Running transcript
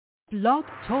Blog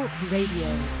Talk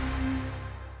Radio.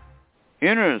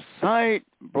 Innersight,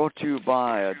 brought to you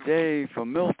by A Day for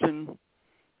Milton,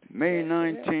 May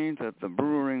 19th at the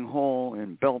Brewing Hall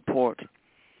in Bellport,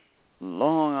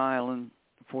 Long Island,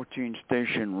 14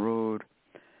 Station Road.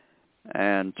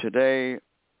 And today,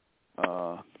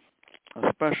 a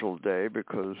special day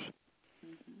because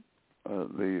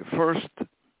the first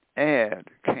ad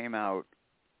came out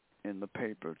in the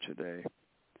paper today.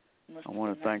 I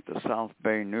want to thank the South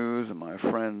Bay News and my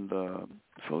friend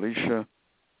Felicia,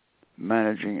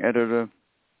 managing editor,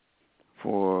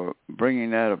 for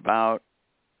bringing that about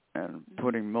and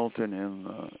putting Milton in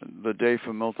the Day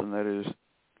for Milton, that is,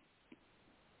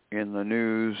 in the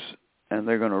news. And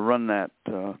they're going to run that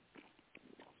for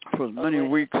as many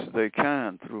weeks as they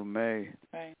can through May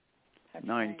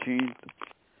 19th.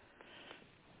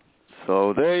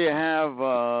 So there you have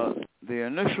the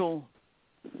initial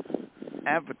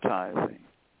advertising.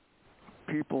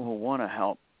 People who want to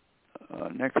help.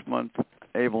 Next month,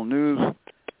 Able News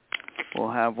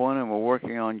will have one, and we're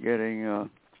working on getting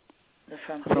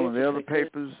some of the other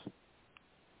papers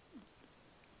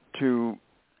to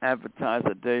advertise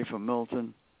A Day for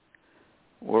Milton.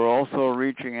 We're also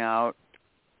reaching out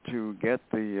to get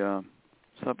the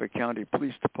Suffolk County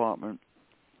Police Department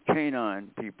canine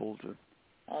people to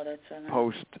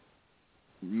post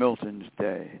Milton's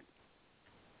Day.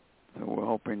 So we're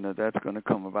hoping that that's going to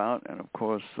come about. And, of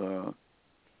course,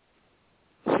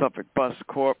 Suffolk Bus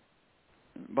Corp.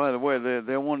 By the way,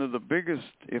 they're one of the biggest,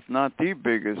 if not the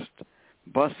biggest,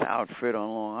 bus outfit on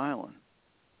Long Island.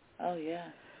 Oh, yeah.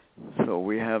 So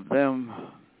we have them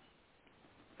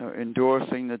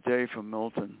endorsing the Day for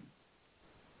Milton.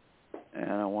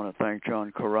 And I want to thank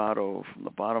John Corrado from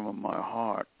the bottom of my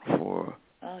heart for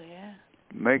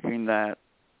making that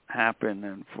happen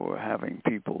and for having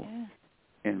people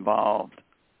involved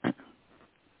in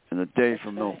the Day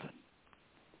for Milton.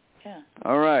 Yeah.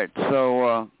 All right,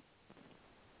 so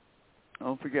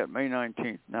don't forget May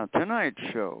 19th. Now, tonight's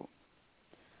show,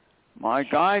 my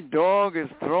guide dog is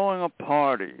throwing a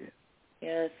party.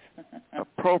 Yes.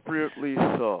 Appropriately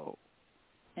so.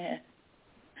 Yeah.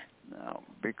 Now,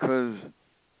 because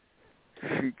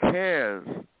she cares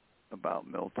about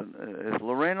Milton. Is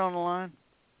Lorraine on the line?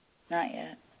 Not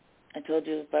yet. I told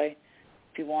you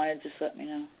if you wanted, just let me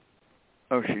know.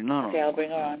 Oh, she's not on. Okay, I'll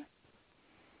bring her on.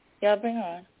 Yeah, I'll bring her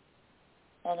on.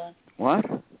 Hold on. What?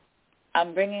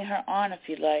 I'm bringing her on if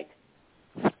you'd like.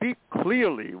 Speak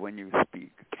clearly when you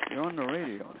speak. You're on the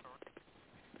radio.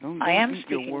 I am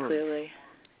speaking clearly.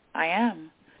 I am.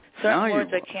 Certain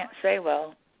words I can't say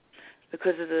well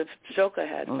because of the stroke I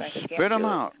had. Well, I can't spit them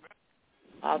out.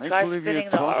 I'll try spitting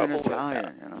the horrible words Italian,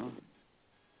 out. you know.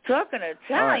 Talking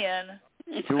Italian?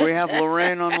 Right. Do we have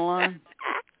Lorraine on the line?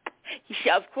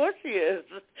 Yeah, of course she is.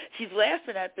 She's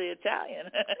laughing at the Italian.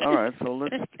 All right, so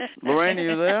let's... Lorraine, are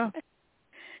you there?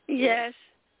 Yes.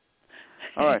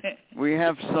 All right. We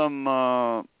have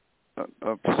some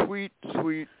sweet,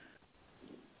 sweet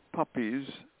puppies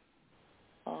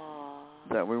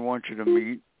that we want you to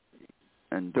meet,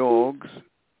 and dogs.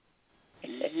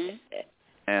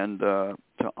 And to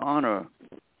honor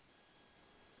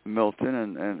Milton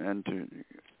and to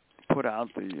put out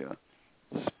the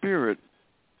spirit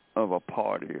of a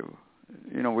party.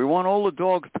 You know, we want all the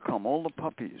dogs to come, all the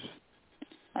puppies.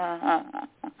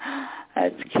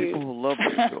 That's cute. People who love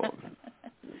these dogs.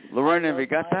 Lorraine, have you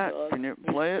got that? Dog. Can you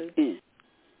play it?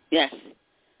 Yes.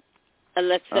 And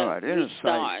let's Innersight.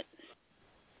 start.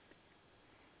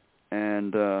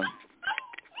 And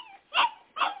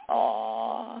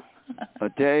A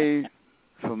day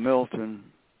for Milton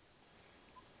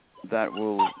that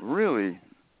will really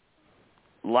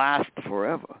last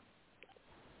forever,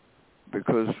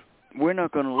 because we're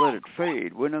not going to let it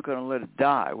fade. We're not going to let it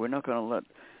die. We're not going to let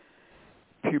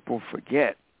people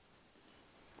forget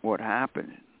what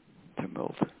happened to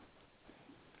Milton.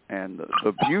 And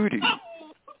the beauty,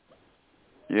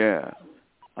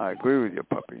 I agree with you,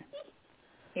 puppy.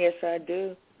 Yes, I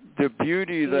do. The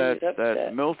beauty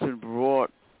that Milton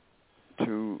brought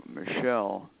to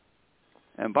Michelle.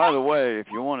 And by the way, if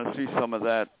you want to see some of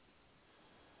that,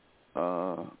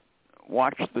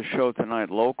 watch the show tonight,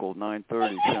 local,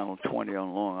 9:30, Channel 20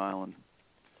 on Long Island.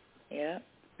 Yeah.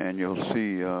 And you'll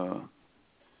see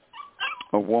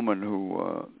a woman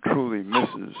who truly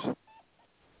misses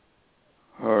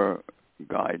her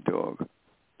guide dog.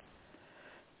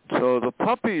 So the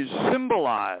puppies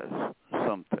symbolize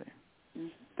something.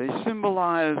 They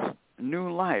symbolize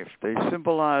new life. They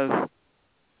symbolize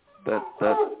that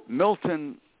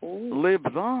Milton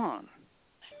lives on.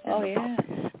 Oh, yeah.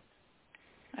 Puppies.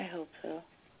 I hope so.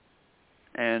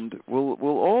 And will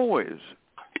always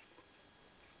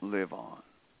live on.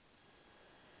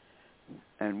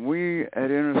 And we at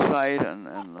Innersight and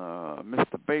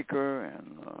Mr. Baker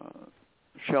and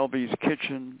Shelby's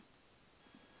Kitchen,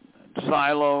 and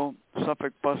Silo,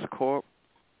 Suffolk Bus Corp,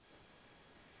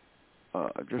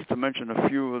 just to mention a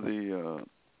few of the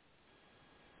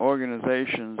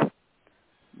organizations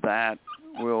that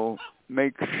will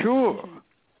make sure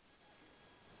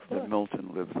that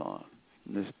Milton lives on,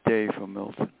 this day for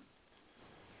Milton.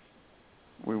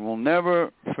 We will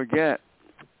never forget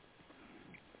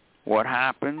what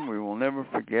happened. We will never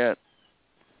forget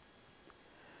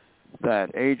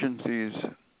that agencies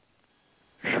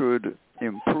should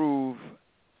improve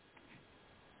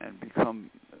and become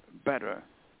better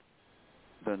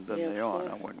than they are.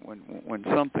 Now, when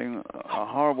something, a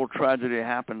horrible tragedy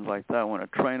happens like that, when a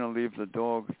trainer leaves a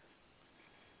dog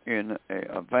in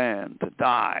a van to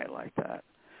die like that,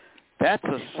 that's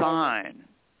a sign.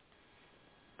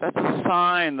 That's a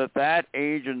sign that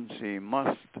agency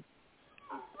must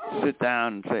sit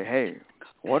down and say, hey,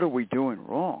 what are we doing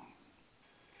wrong?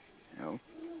 You know,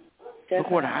 look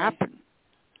what happened.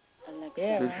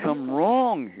 There's something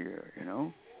wrong here, you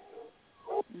know.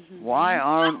 Mm-hmm. Why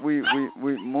aren't we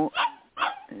more?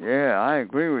 Yeah, I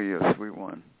agree with you, sweet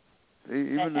one.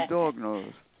 Even the dog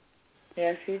knows.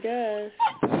 Yes, he does.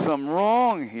 There's something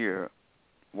wrong here.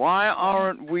 Why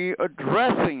aren't we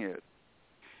addressing it?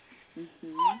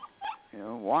 Mm-hmm. You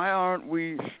know, why aren't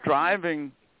we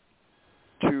striving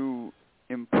to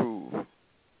improve?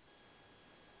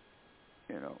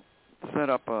 You know, set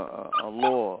up a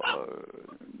law,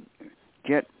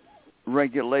 get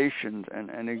regulations,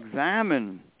 and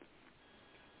examine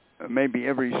maybe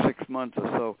every 6 months or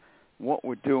so what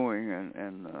we're doing,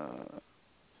 and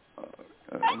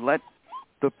let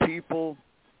the people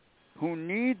who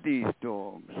need these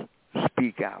dogs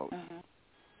speak out. Mm-hmm.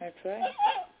 That's right.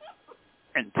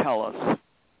 And tell us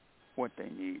what they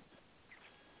need.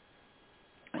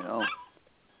 You know,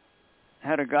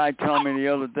 had a guy tell me the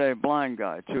other day, blind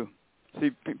guy too.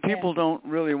 See, people don't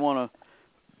really want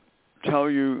to tell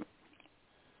you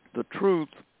the truth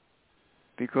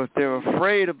because they're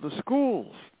afraid of the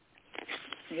schools.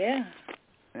 Yeah.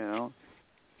 You know,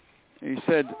 he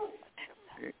said,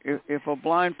 if a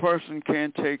blind person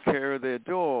can't take care of their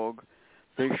dog,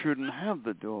 they shouldn't have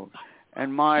the dog.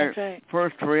 And my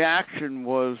first reaction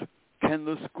was, can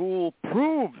the school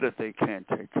prove that they can't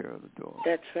take care of the dog?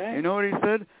 That's right. You know what he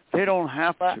said? They don't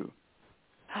have to.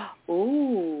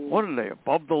 Ooh. What are they,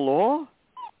 above the law?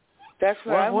 That's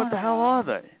what the hell are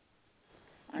they?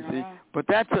 I you see? know. But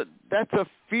that's a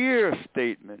fear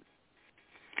statement.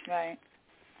 Right.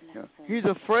 You know, he's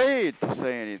afraid to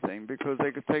say anything because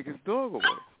they could take his dog away.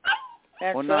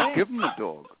 That's or not give him the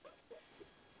dog.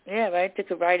 Yeah, right. They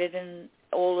could write it in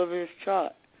all over his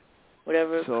chart,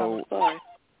 whatever comes by.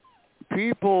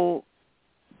 People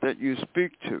that you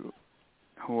speak to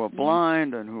who are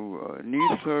blind and who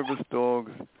need service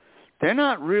dogs, they're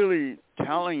not really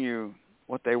telling you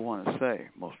what they want to say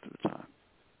most of the time.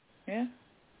 Yeah.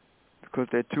 Because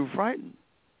they're too frightened.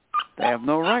 They have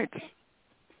no rights.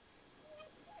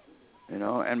 You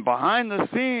know, and behind the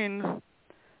scenes,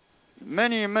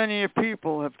 many, many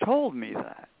people have told me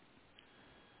that.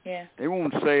 Yeah. They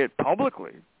won't say it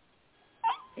publicly.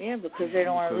 Yeah, because they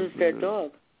don't want to lose their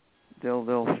dog.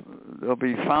 They'll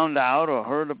be found out or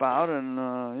heard about, and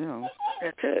you know.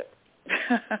 That's it.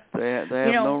 they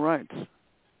have no rights.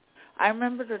 I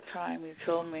remember the time you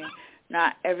told me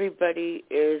not everybody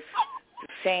is the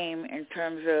same in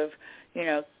terms of, you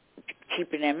know,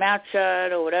 keeping their mouth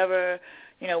shut or whatever,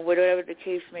 you know, whatever the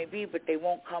case may be, but they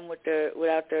won't come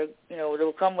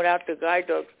they'll come without their guide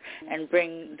dogs and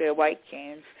bring their white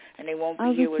canes, and they won't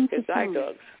be here with their guide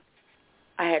dogs.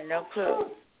 I had no clue.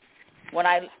 When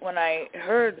I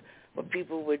heard what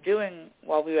people were doing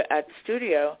while we were at the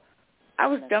studio, I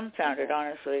was dumbfounded,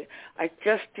 honestly. I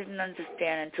just didn't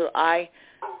understand until I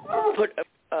put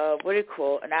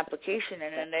an application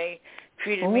in, and they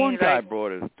treated me one like... guy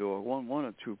brought his dog. One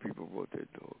or two people brought their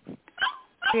dogs.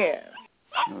 Yeah.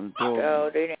 So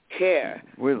they didn't care.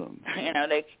 With them. You know,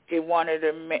 they wanted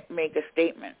to make a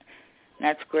statement. And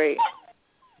that's great.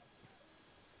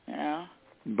 You know?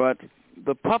 But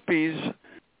the puppies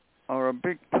are a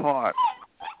big part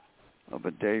of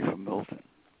a day for Milton.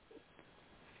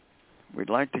 We'd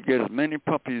like to get as many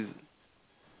puppies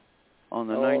on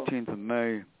the 19th of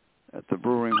May at the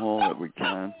Brewing Hall that we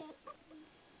can.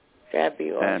 That'd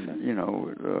be awesome. And, you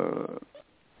know,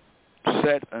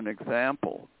 set an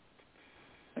example.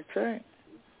 That's right.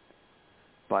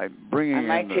 By bringing I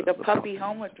might take a the puppy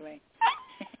home with me.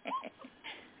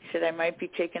 Said I might be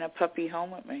taking a puppy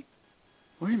home with me.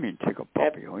 What do you mean take a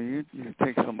puppy? Oh, you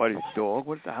take somebody's dog?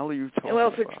 What the hell are you talking about?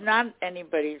 Well, if it's not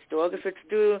anybody's dog, if it's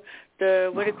through the,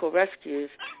 what do you call,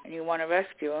 rescues, and you want to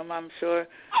rescue him, I'm sure,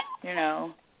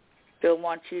 they'll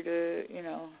want you to,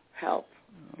 help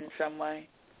in some way,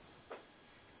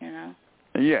 Yeah,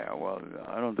 well,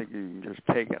 I don't think you can just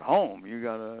take it home. You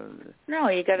gotta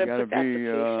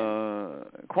be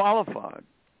qualified.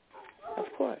 Of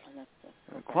course.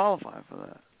 Qualify for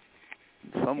that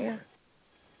in some way.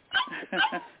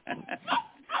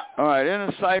 All right,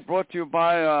 Innersight brought to you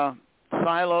by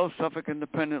Silo, Suffolk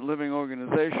Independent Living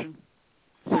Organization,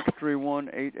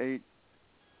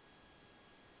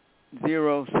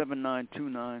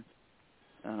 631-880-7929.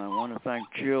 And I want to thank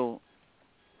Jill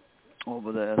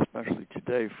over there, especially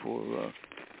today, for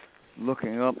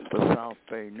looking up the South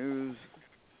Bay News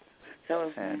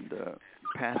and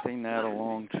passing that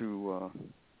along to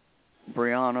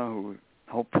Brianna, who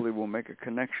hopefully will make a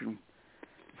connection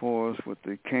for us with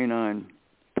the Canine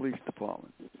Police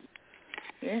Department.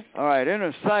 Yeah. All right,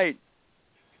 Innersight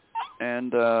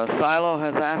and Silo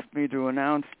has asked me to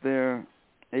announce their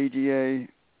ADA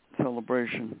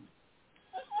celebration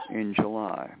in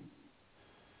July.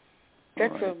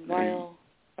 That's a while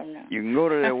from now. You can go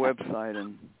to their website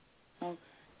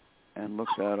and look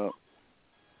that up.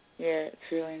 Yeah,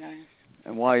 it's really nice.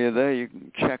 And while you're there, you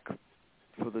can check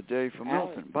for the day for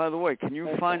Milton. By the way, can you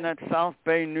find that South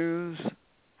Bay News?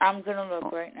 I'm going to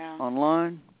look right now.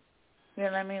 Online?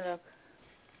 Yeah, let me look.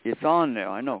 It's on there,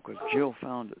 I know, because Jill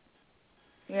found it.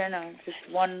 Yeah, no, just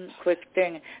one quick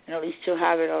thing, and at least you'll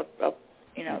have it up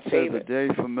it save says it. The Day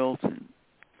for Milton.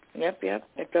 Yep,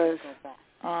 it does.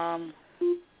 Hold on,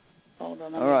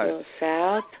 let me go.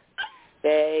 South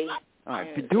Bay. All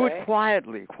right, do it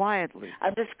quietly.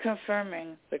 I'm just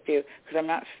confirming with you, because I'm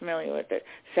not familiar with it.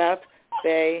 South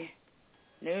Bay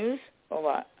News, or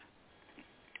what?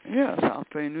 Yeah,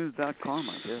 southbaynews.com,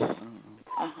 I guess. I don't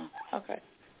know. Okay.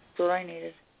 That's what I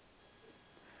needed.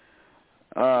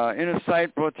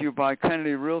 Innersight brought to you by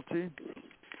Kennedy Realty,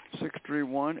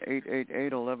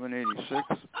 631-888-1186.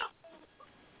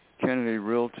 Kennedy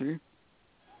Realty.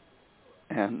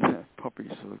 And that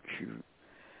puppy's so cute.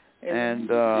 And,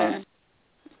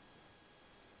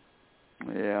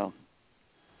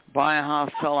 buy a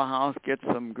house, sell a house, get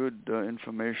some good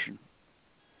information.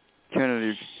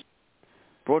 Kennedy's.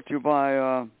 Brought to you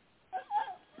by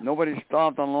Nobody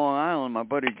Starved on Long Island. My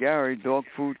buddy Gary, dog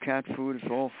food, cat food, it's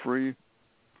all free.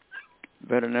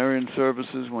 Veterinarian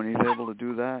services when he's able to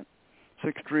do that.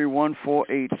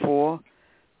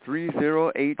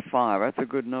 631-484-3085. That's a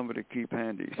good number to keep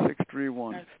handy.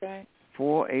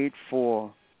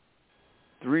 631-484-3085.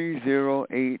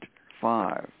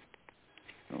 All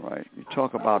right. You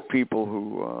talk about people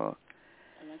who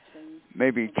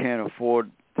maybe can't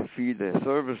afford to feed their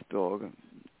service dog.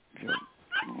 If you're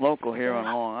local here on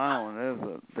Long Island,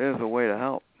 there's a way to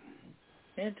help.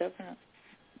 Yeah, definitely.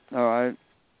 All right.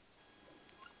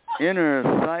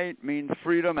 Innersight means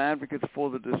freedom, advocates for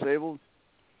the disabled.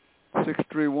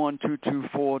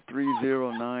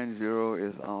 631-224-3090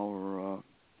 is our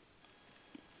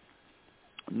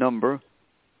number.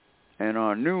 And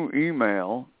our new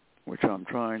email, which I'm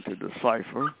trying to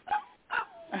decipher,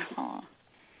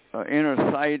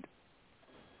 Innersight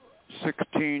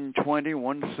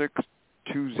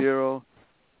 1620-1620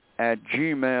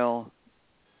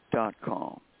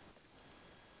 @gmail.com.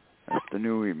 That's the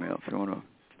new email if you want to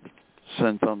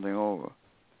send something over.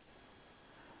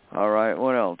 All right,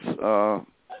 what else?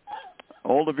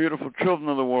 All the beautiful children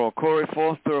of the world. Corey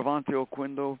Foster of Antio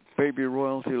Quindo, Baby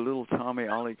Royalty, Little Tommy,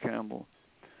 Ollie Campbell,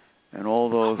 and all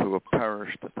those who have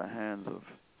perished at the hands of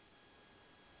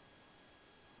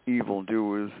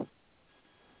evildoers.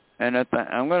 And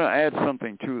I'm going to add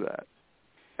something to that.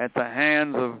 At the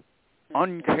hands of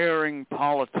uncaring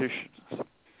politicians.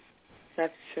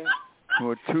 That's true. Who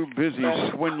are too busy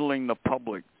swindling the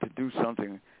public to do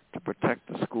something to protect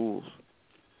the schools.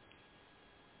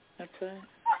 That's right.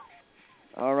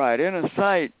 All right,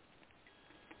 Innersight.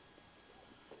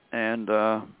 And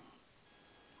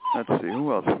let's see,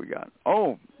 who else we got?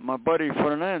 Oh, my buddy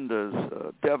Fernandez,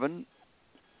 Devin.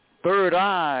 Third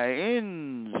Eye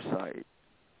Insight.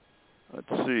 Let's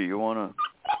see, you want to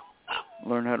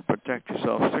learn how to protect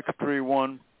yourself.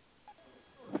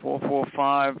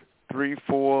 631-445-3464.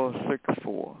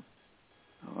 All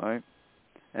right.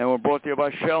 And we're brought to you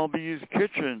by Shelby's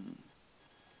Kitchen,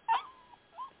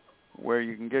 where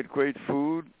you can get great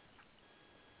food.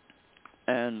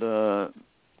 And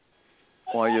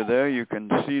while you're there, you can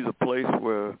see the place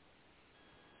where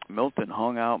Milton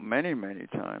hung out many, many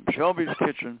times. Shelby's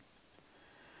Kitchen,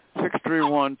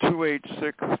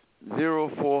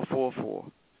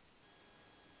 631-286-0444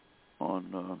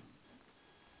 on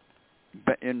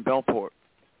in Bellport,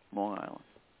 Long Island.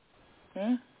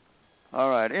 Hmm? All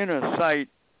right, Innersight,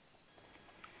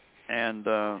 and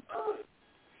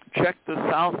check the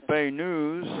South Bay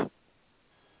News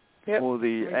for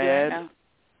the ad.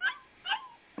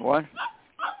 What?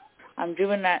 I'm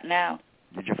doing that now.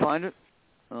 Did you find it?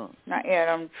 Oh. Not yet.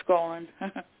 I'm scrolling.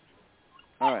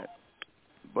 All right.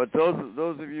 But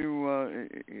those of you,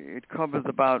 it covers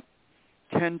about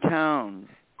 10 towns.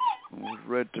 It was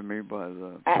read to me by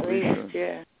the At Felicia, least,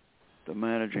 yeah. the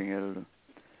managing editor.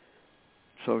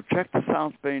 So check the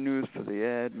South Bay News for the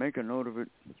ad. Make a note of it.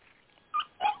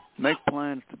 Make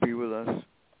plans to be with us.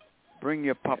 Bring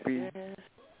your puppy.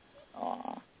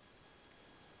 Aw.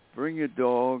 Bring your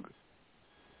dog.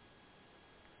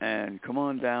 And come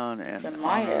on down and it's in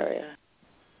my area.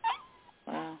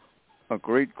 Wow. A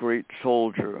great, great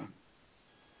soldier.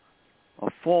 A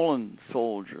fallen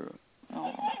soldier.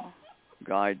 Aww.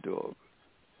 Guide dog.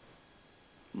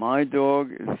 My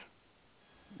dog is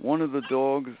one of the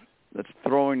dogs that's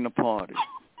throwing the party.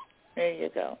 There you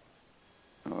go.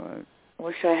 All right. I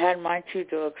wish I had my 2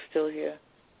 dogs still here.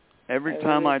 Every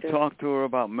time I talk to her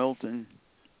about Milton,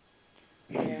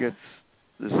 she gets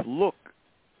this look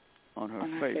on her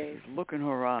face, this look in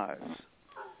her eyes.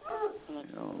 You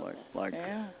know, like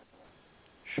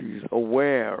she's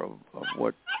aware of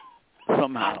what,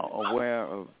 somehow aware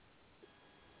of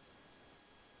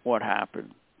what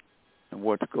happened and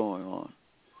what's going on.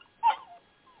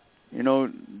 You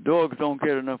know, dogs don't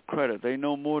get enough credit. They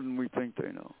know more than we think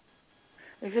they know.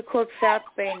 Is it called South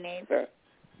Bay Neighbor?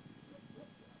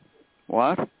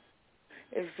 What?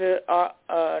 Is the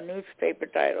newspaper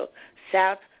title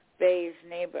South Bay's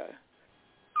Neighbor?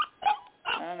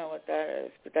 I don't know what that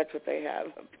is, but that's what they have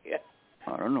up here.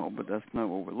 I don't know, but that's not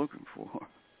what we're looking for.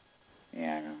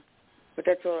 Yeah, I know. But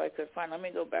that's all I could find. Let me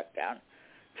go back down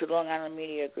to Long Island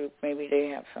Media Group. Maybe they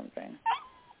have something.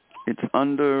 It's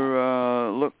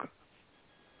under, look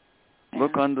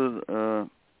under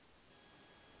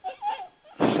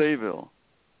Sayville.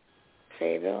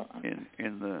 Sayville? Okay.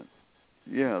 In the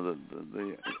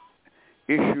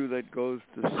issue that goes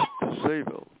to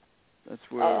Sayville. That's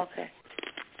where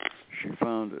she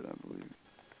found it, I believe.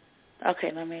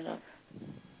 Okay, let me look.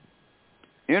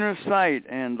 Innersight,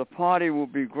 and the party will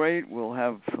be great. We'll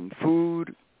have some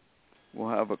food. We'll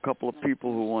have a couple of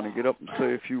people who want to get up and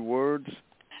say a few words,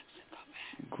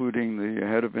 including the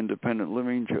head of Independent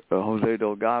Living, Jose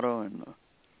Delgado, and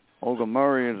Olga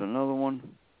Murray is another one,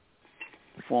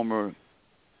 former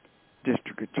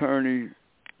district attorney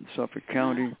in Suffolk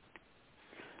County.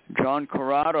 John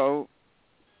Corrado,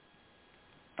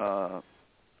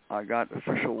 I got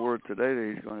official word today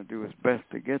that he's going to do his best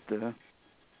to get there.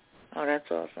 Oh, that's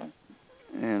awesome.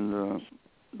 And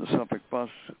the Suffolk bus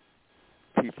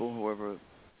people, whoever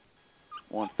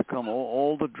wants to come,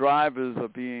 all the drivers are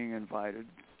being invited.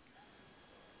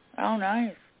 Oh,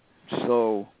 nice.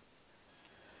 So,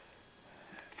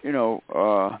 you know,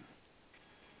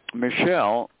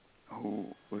 Michelle, who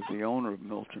was the owner of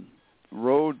Milton,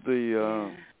 rode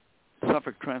the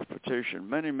Suffolk Transportation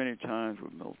many, many times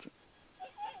with Milton.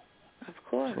 Of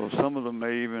course. So some of them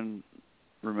may even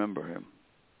remember him.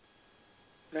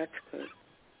 That's good.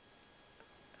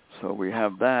 So we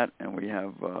have that, and we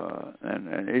have,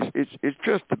 and it's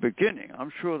just the beginning.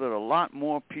 I'm sure that a lot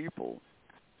more people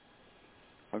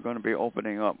are going to be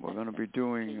opening up. We're going to be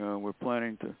doing, we're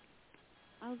planning to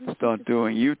start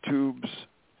doing YouTubes,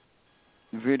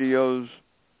 videos,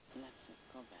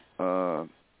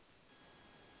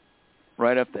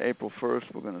 right after April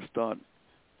 1st. We're going to start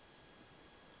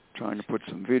trying to put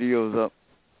some videos up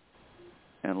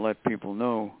and let people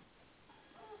know.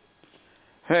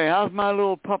 Hey, how's my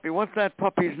little puppy? What's that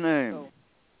puppy's name?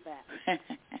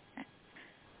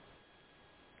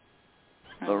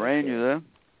 Lorraine, you there?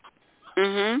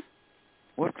 Mm-hmm.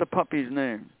 What's the puppy's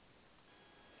name?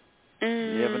 Do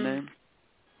you have a name?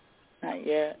 Not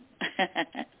yet.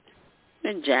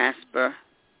 Jasper.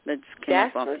 That's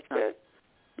Jasper's good.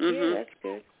 Mm-hmm. Yeah, that's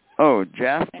good. Oh,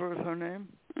 Jasper is her name?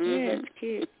 Mm-hmm. Yeah, it's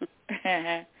cute.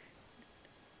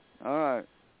 All right.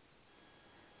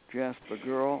 Jasper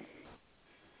girl.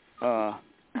 My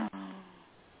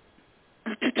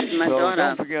so daughter.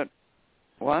 Don't forget.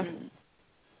 What?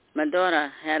 My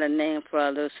daughter had a name for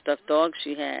a little stuffed dog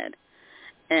she had,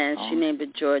 and she named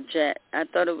it Georgette. I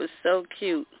thought it was so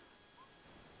cute.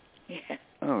 Yeah.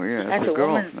 Oh, yeah. That's a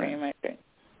woman's name, I think.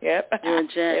 Yep.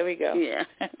 Georgette. There we go. Yeah.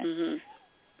 Mm-hmm.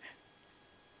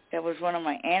 That was one of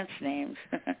my aunt's names.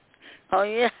 Oh,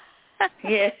 yeah.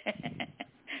 Yeah.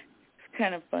 It's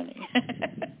kind of funny.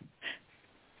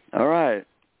 All right.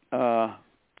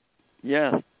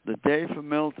 Yes, the day for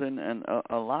Milton, and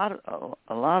a lot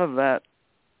of that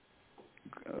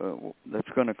that's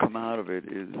going to come out of it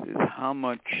is how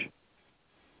much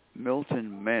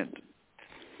Milton meant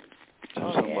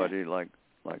to somebody like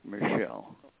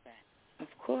Michelle. Of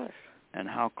course. And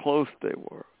how close they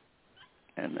were,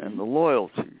 and the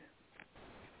loyalty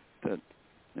that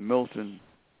Milton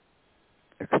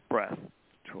expressed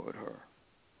toward her.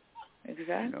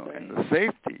 Exactly. And the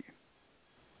safety.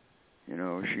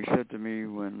 She said to me,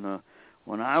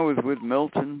 when I was with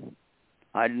Milton,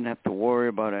 I didn't have to worry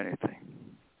about anything.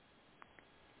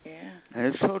 Yeah. And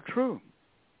it's so true.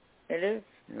 It is.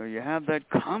 You have that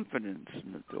confidence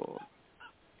in the dog.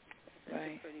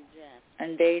 Right.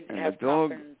 And they have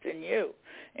confidence in you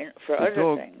for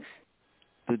other things.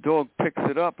 The dog picks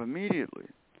it up immediately.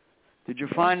 Did you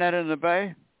find that in the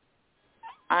bay?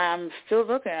 I'm still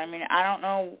looking. I mean, I don't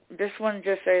know. This one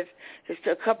just says there's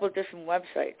a couple of different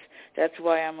websites. That's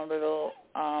why I'm a little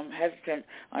hesitant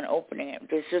on opening it.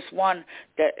 There's just one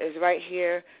that is right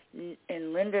here in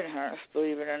Lindenhurst,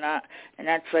 believe it or not, and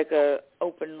that's like a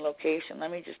open location. Let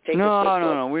me just take a quick look.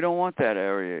 No. We don't want that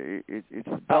area. It's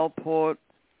Bellport,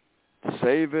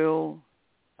 Sayville.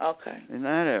 Okay. In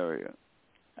that area.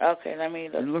 Okay, let me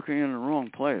look. You're looking in the wrong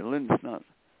place. It's not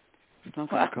going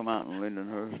to come out in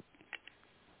Lindenhurst.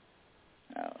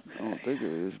 Okay. I don't think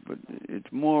it is, but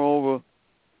it's more over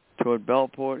toward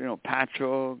Bellport,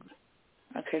 Patchogue.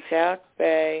 Okay, South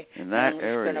Bay. In that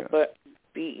area. I'm just going to put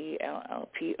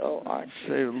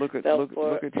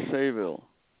Bellport. Look at Sayville.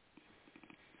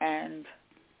 And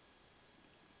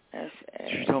S-A-Y-V-I.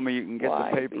 She told me you can get the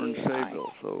paper in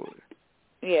Sayville, so.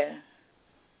 Yeah.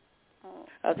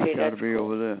 Okay, it's got to be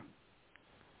over there.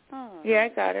 Yeah, I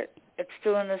got it. It's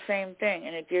still in the same thing,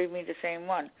 and it gave me the same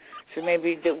one. So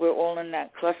maybe that we're all in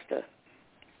that cluster.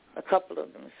 A couple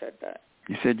of them said that.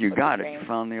 You said you got it. You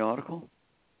found the article?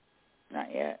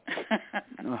 Not yet.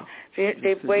 No.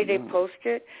 The way they post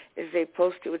it is they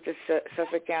post it with the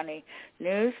Suffolk County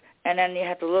News, and then you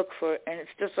have to look for it, and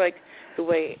it's just like the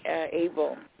way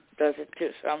Abel does it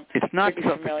too. So it's not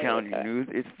Suffolk County News.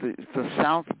 It's the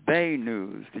South Bay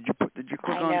News. Did you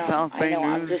click on South Bay News? I know.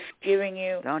 I'm just giving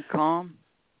you .com.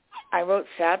 I wrote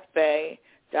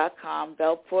southbay.com,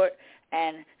 Bellport,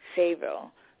 and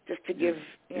Sayville, just to give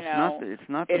It's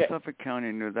not the Suffolk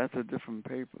County News. That's a different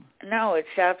paper. No, it's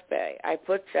South Bay. I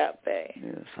put South Bay.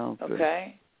 Yeah, South Bay.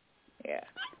 Okay. Yeah.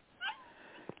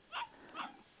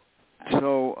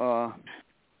 So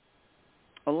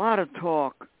a lot of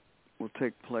talk will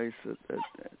take place at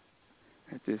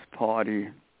this party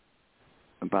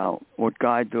about what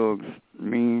guide dogs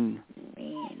mean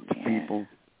to people,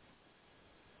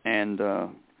 and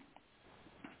how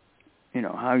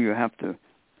you have to.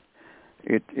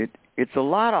 It's a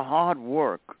lot of hard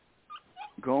work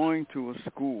going to a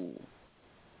school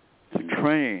to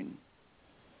train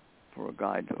for a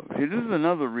guide dog. See, this is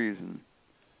another reason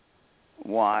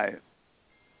why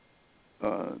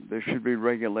there should be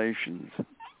regulations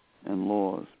and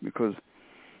laws, because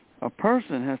a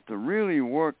person has to really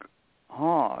work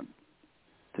hard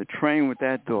to train with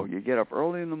that dog. You get up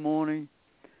early in the morning.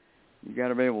 You got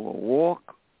to be able to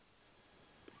walk.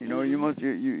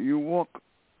 You walk.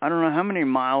 I don't know how many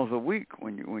miles a week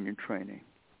when you're training.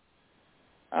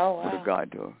 Oh, wow. With a guide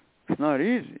dog. It's not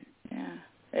easy. Yeah,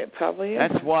 it probably is.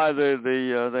 That's why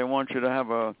they want you to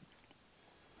have a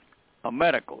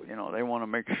medical. They want to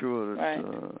make sure that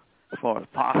as far as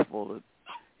possible that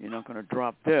you're not going to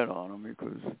drop dead on them,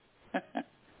 because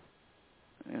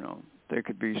they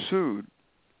could be sued.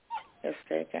 Yes,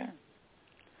 they can.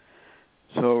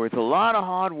 So it's a lot of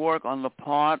hard work on the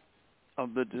part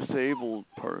of the disabled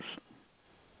person.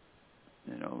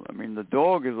 The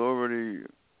dog is already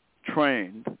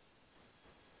trained,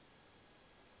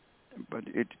 but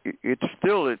it's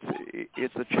still a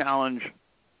challenge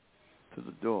to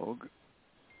the dog,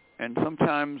 and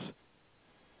sometimes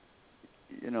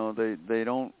they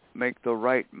don't make the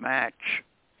right match,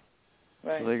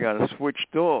 so they got to switch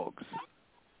dogs.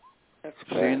 That's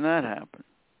I've seen that happen.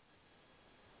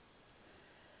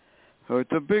 So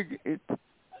it's a big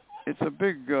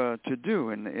to do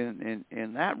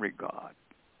in that regard.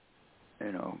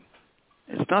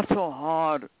 It's not so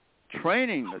hard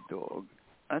training the dog.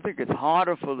 I think it's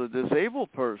harder for the disabled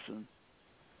person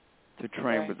to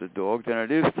train with the dog than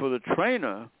it is for the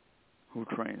trainer who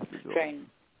trains the dog.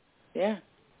 Yeah.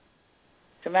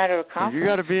 It's a matter of confidence. You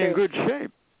got to be in good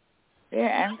shape.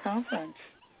 Yeah, and confidence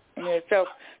in yourself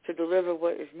to deliver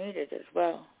what is needed as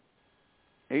well.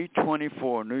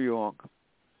 824 New York.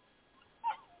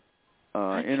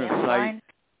 Innersight.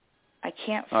 I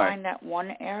can't find that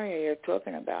one area you're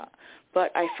talking about,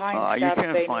 but I find you South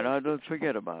can't Bay find it. Don't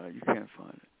forget about it. You can't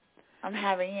find it. I'm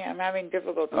having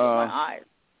difficulty with my eyes.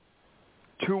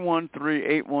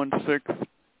 213-816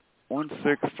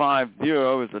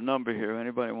 1650 is the number here.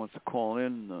 Anybody wants to call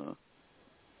in,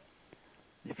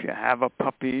 if you have a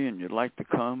puppy and you'd like to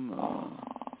come,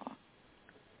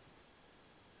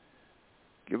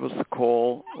 give us a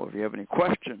call, or if you have any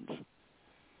questions.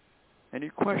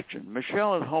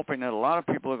 Michelle is hoping that a lot of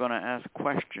people are going to ask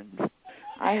questions.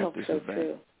 I hope so,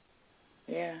 too.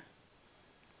 Yeah.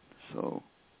 So,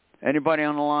 anybody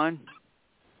on the line?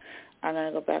 I'm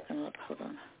going to go back and look. Hold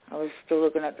on. I was still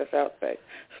looking at the South Bay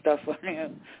stuff when you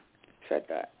said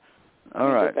that.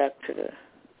 All right. Go back to the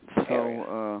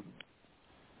area.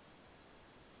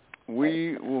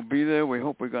 We will be there. We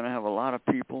hope we're going to have a lot of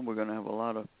people. We're going to have a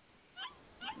lot of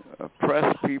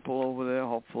press people over there,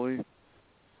 hopefully,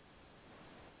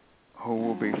 who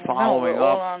will be following up.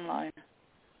 All online.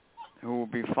 Who will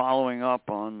be following up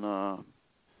on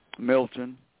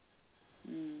Milton.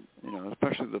 You know,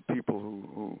 especially the people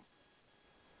who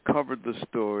covered the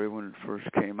story when it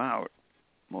first came out.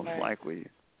 Most likely,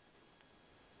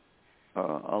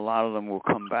 a lot of them will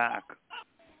come back.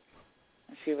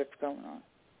 See what's going on.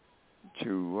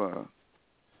 To,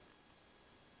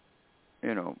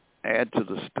 add to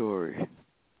the story.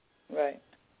 Right.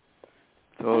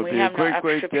 So it'll be a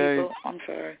great day. People. I'm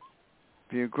sorry.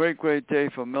 Be a great day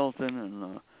for Milton,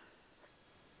 and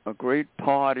a great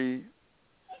party,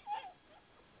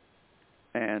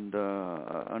 and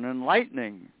an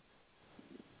enlightening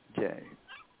day.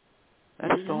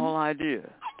 That's the whole idea.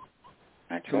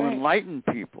 That's to enlighten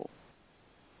people,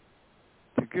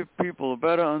 to give people a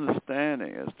better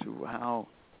understanding as to how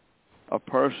a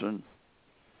person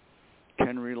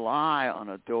can rely on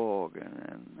a dog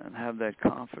and have that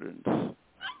confidence.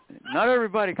 Not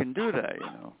everybody can do that, you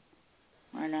know.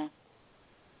 I know.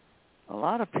 A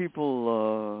lot of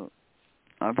people,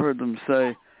 I've heard them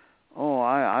say, "Oh,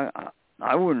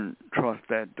 I wouldn't trust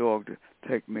that dog to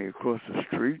take me across the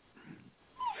street."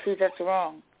 See, that's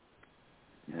wrong.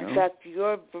 You know? In fact,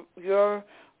 your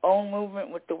own movement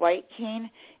with the white cane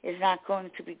is not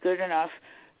going to be good enough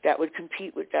that would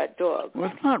compete with that dog. Well,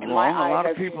 it's not wrong. A lot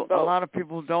of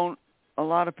people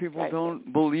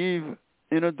don't believe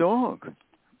in a dog.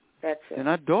 That's it. They're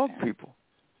not dog people.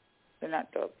 They're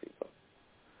not dog people.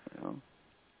 You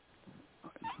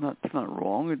know, it's not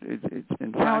wrong. It's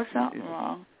in fact, no, it's not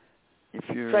wrong. If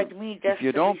it's like me if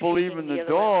you don't believe in the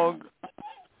dog,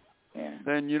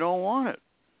 then you don't want it.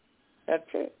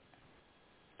 That's it.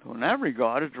 So in that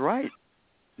regard, it's right.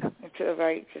 It's a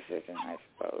right decision, I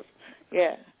suppose.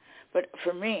 Yeah. But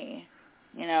for me,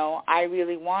 I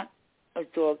really want a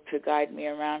dog to guide me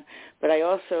around. But I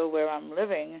also, where I'm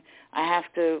living, I have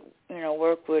to,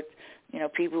 work with,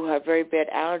 people who have very bad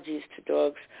allergies to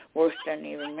dogs, worse than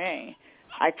even me.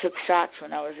 I took shots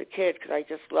when I was a kid because I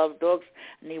just loved dogs,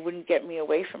 and they wouldn't get me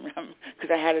away from them because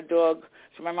I had a dog.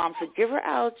 So my mom said, give her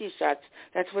allergy shots.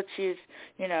 That's what she's,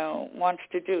 wants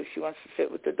to do. She wants to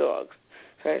sit with the dogs.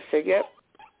 So I said, yep.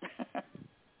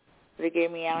 They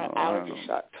gave me allergy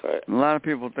shots for it. A lot of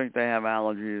people think they have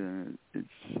allergies, and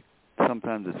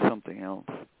sometimes it's something else.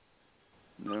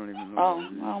 They don't even know. Oh,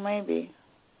 well, maybe.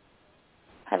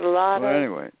 Had a lot of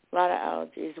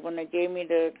allergies. When they gave me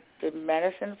the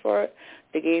medicine for it,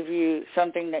 they gave you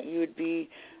something that you would be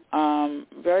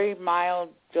very mild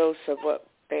dose of what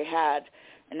they had,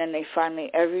 and then they finally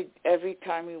every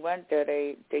time you went there,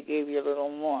 they gave you a little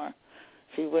more,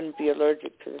 so you wouldn't be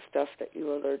allergic to the stuff that you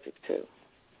were allergic to.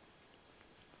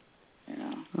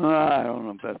 I don't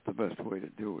know if that's the best way to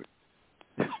do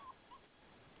it.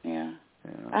 Yeah.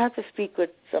 I have to speak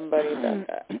with somebody about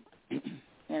that,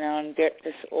 and get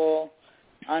this all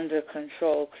under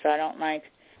control, because I don't like,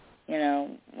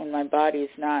 when my body is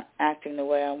not acting the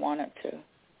way I want it to,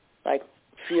 like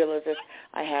feel as if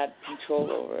I had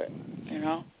control over it,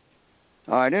 All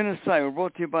right, Innersight, we're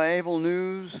brought to you by Able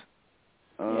News.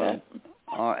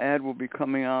 Our ad will be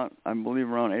coming out, I believe,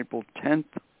 around April 10th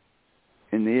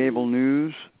in the Able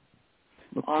News.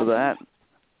 Look for that.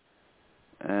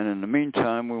 And in the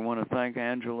meantime, we want to thank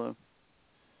Angela,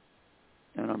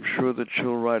 and I'm sure that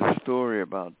she'll write a story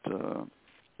about the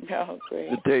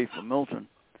day for Milton.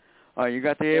 All right, you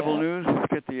got the Able News? Let's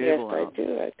get the Able out. Yes, I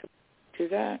do. I could do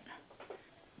that.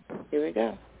 Here we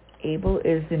go. Able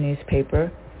is the newspaper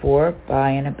for, by,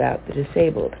 and about the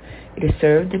disabled. It has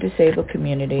served the disabled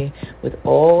community with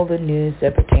all the news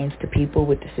that pertains to people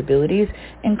with disabilities,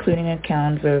 including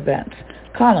accounts of events,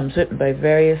 columns written by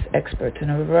various experts, and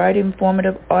a variety of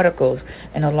informative articles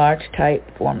in a large type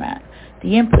format.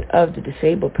 The input of the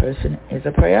disabled person is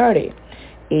a priority.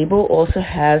 Able also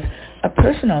has a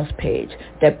personals page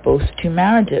that boasts 2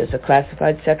 marriages, a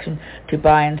classified section to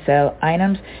buy and sell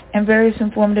items, and various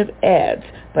informative ads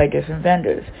by different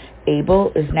vendors.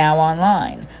 Able is now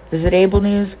online. Visit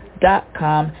ablenews.com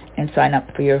innersight.com and sign up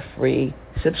for your free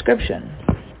subscription.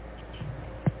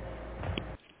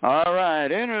 All right,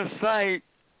 Innersight,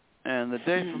 and the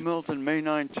date for Milton, May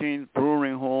 19th,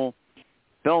 Brewing Hall,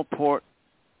 Bellport,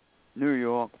 New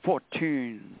York,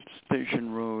 14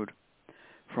 Station Road,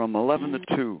 from 11 to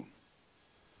 2.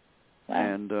 Wow.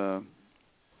 And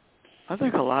I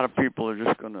think a lot of people are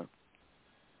just going to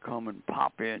come and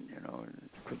pop in, you know,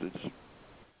 because it's,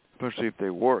 especially if they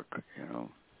work, you know,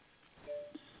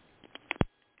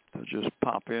 they'll just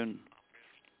pop in.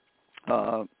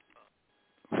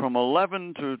 From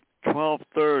 11 to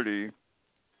 12:30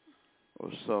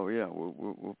 or so, yeah,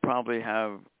 we'll probably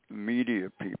have media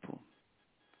people,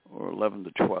 or 11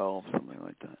 to 12, something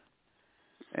like that.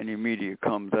 Any media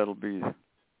comes, that'll be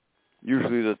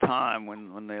usually the time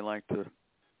when they like to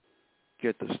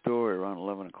get the story, around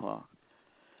 11 o'clock.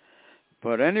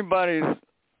 But anybody's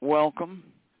welcome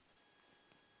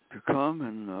to come,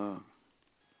 and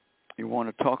you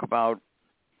want to talk about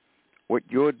what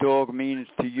your dog means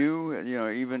to you, you know,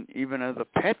 even as a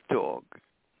pet dog.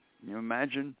 You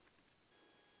imagine,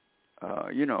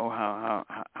 you know,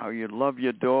 how you love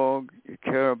your dog, you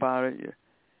care about it, you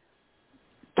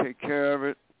take care of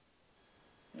it.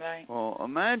 Right. Well,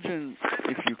 imagine,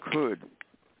 if you could,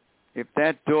 if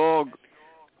that dog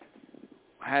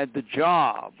had the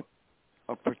job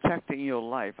of protecting your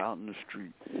life out in the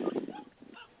street.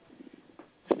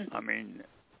 I mean,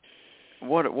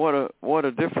 what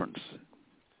a difference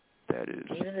that is.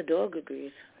 Even the dog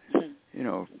agrees. You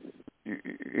know,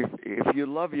 if you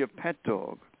love your pet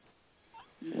dog,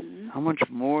 how much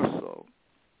more so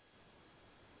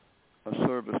a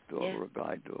service dog or a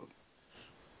guide dog?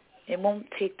 It won't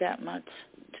take that much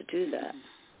to do that.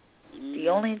 The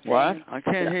only thing... What? I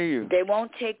can't hear you. They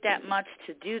won't take that much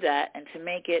to do that, and to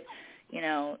make it, you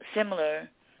know, similar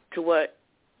to what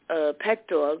a pet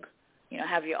dog, you know,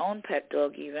 have your own pet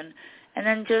dog even, and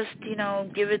then just, you know,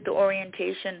 give it the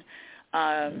orientation,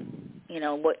 you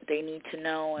know, what they need to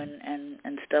know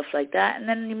and stuff like that, and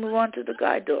then you move on to the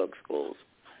guide dog schools,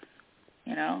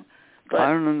 you know. But I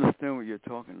don't understand what you're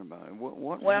talking about.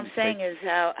 What I'm saying is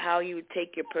how you would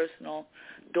take your personal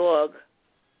dog,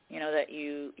 you know, that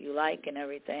you like and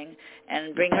everything,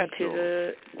 and bring him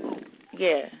to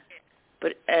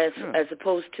but as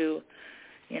opposed to,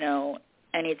 you know,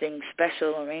 anything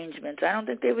special arrangements. I don't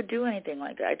think they would do anything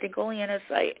like that. I think only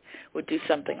Innersight would do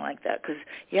something like that, because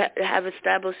you have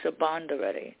established a bond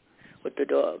already with the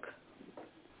dog.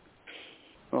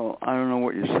 Well, I don't know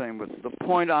what you're saying, but the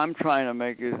point I'm trying to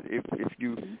make is if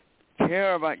you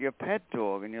care about your pet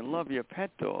dog and you love your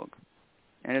pet dog,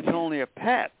 and it's only a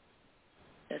pet.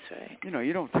 That's right. You know,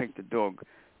 you don't take the dog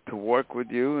to work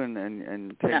with you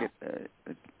and take it,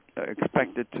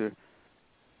 expect it to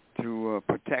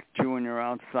protect you when you're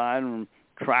outside from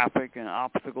traffic and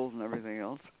obstacles and everything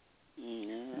else.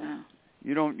 No.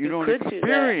 You don't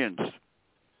experience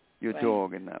your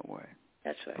dog in that way.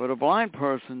 That's right. But a blind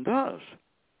person does.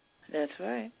 That's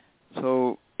right.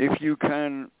 So if you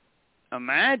can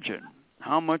imagine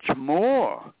how much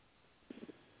more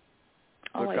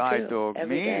the guide dog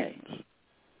means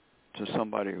to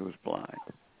somebody who's blind,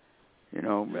 you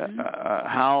know,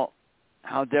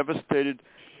 how devastated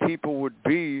people would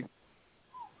be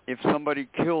if somebody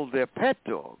killed their pet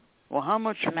dog. Well, how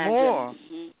much more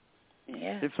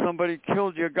if somebody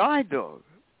killed your guide dog?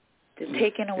 They're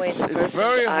taking away the person's it's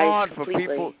very hard for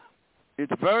people.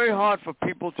 It's very hard for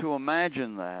people to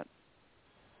imagine that.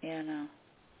 Yeah, I know.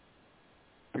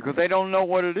 Because they don't know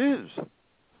what it is.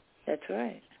 That's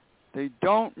right. They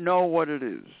don't know what it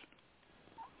is.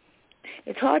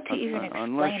 It's hard to even explain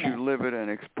unless you live it and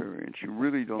experience. You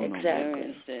really don't know what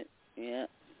it is.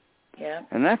 Yeah.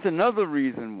 And that's another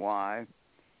reason why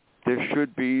there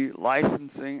should be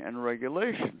licensing and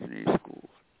regulations in these schools.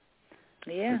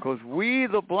 Yeah. Because we,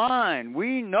 the blind,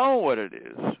 we know what it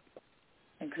is.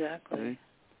 Exactly. See?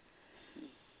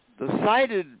 The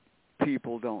sighted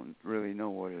people don't really know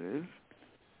what it is.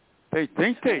 They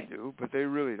think they do, but they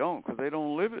really don't, because they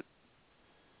don't live it.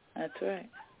 That's right.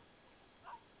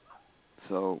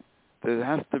 So there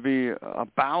has to be a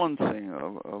balancing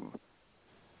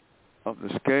of the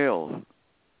scales.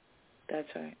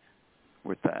 That's right.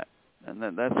 With that, and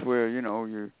that's where, you know,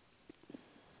 you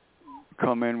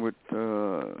come in with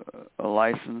a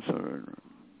license or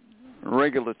a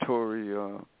regulatory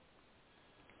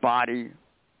body,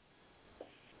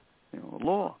 you know,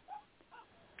 law.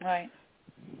 Right.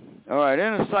 All right,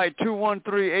 Innersight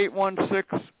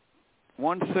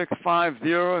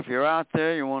 213-816-1650. If you're out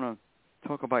there, you want to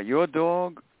talk about your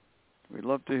dog, we'd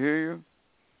love to hear you.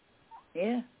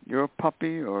 Yeah. Your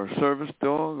puppy or a service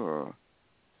dog, or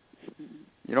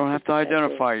you don't have to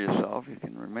identify yourself. You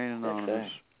can remain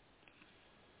anonymous.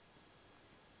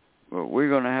 we're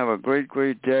going to have a great,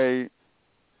 great day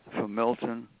for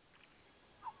Milton,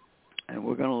 and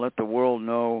we're going to let the world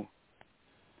know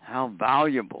how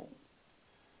valuable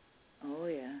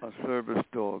a service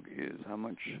dog is, how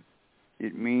much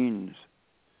it means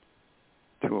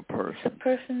to a person. It's a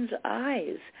person's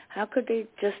eyes. How could they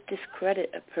just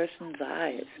discredit a person's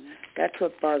eyes? That's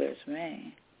what bothers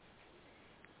me.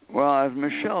 Well, as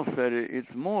Michelle said,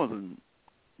 it's more than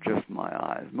just my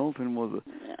eyes. Milton was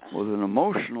an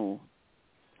emotional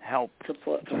help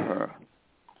Support to her.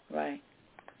 Right.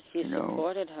 He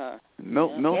supported her.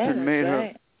 Milton made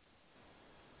her.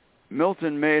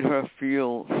 Milton made her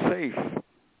feel safe,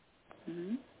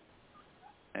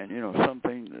 and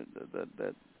something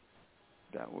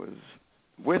that was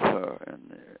with her,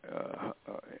 and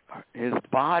his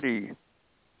body,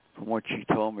 from what she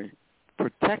told me,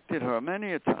 protected her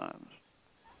many a times.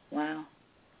 Wow.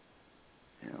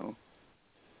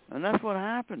 And that's what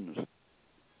happens.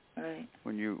 Right.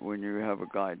 When you have a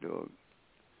guide dog.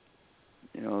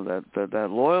 That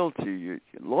loyalty,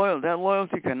 that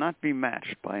loyalty cannot be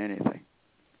matched by anything.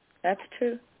 That's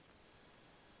true.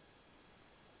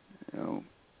 Your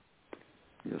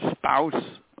spouse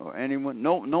or anyone,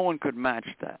 no one could match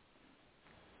that.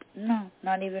 No,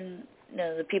 not even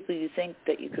the people you think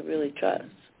that you could really trust.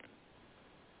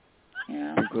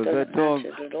 Because that dog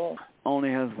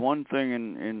only has one thing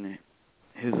in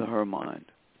his or her mind.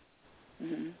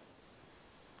 And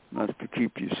that's to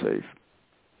keep you safe.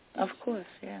 Of course,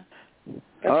 yeah.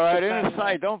 All right,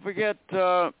 Innersight, don't forget,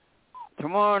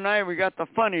 tomorrow night we got the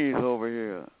funnies over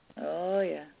here. Oh,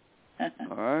 yeah.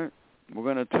 All right. We're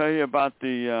going to tell you about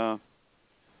the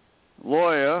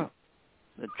lawyer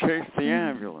that chased the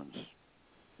ambulance.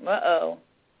 Uh-oh.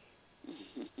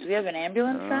 Do we have an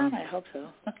ambulance sound? I hope so.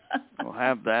 We'll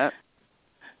have that.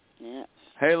 Yeah.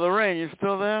 Hey, Lorraine, you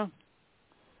still there?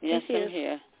 Yes, I'm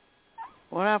here.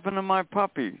 What happened to my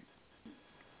puppy?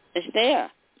 It's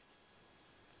there.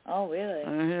 Oh, really? I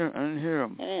didn't hear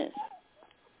him. It is.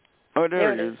 Oh,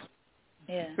 there it is.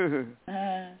 Yeah.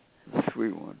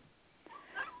 Sweet one.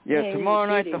 Yeah, tomorrow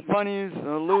night the funnies.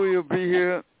 Louie will be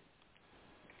here.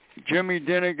 Jimmy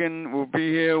Dinnigan will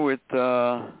be here with,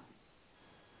 I'll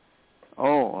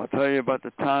tell you about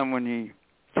the time when he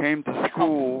came to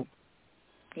school.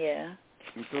 Yeah.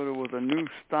 He thought it was a new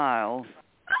style.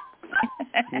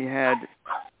 He had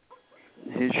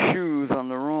his shoes on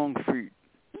the wrong feet.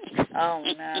 Oh,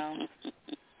 no. I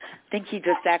think he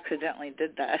just accidentally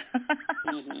did that.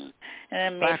 And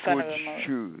then made fun of him. Backwards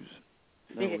shoes.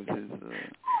 That was his,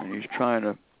 and he's trying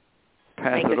to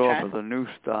pass it off as a new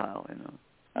style,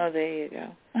 Oh, there you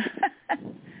go.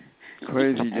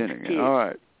 Crazy Dinnigan. All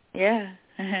right. Yeah.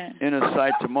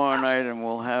 Innersight tomorrow night, and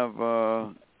we'll have,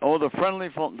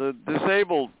 the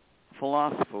disabled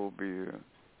philosopher will be here.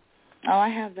 Oh, I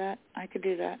have that. I could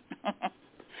do that.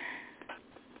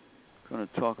 Going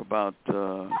to talk about,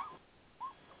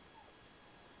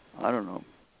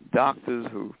 doctors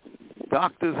who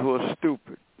are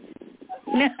stupid.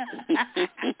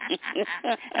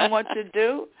 And what to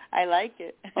do? I like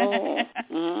it.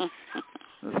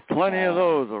 There's plenty of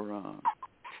those around.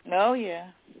 Oh,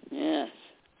 yeah. Yes.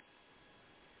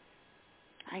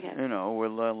 I got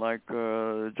with like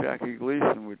Jackie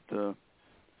Gleason with,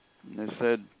 they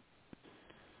said,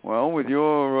 well, with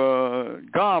your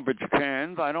garbage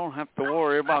cans, I don't have to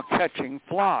worry about catching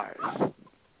flies.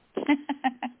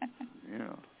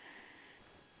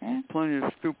 Plenty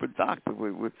of stupid doctors.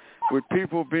 With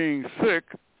people being sick,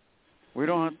 we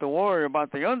don't have to worry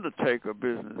about the undertaker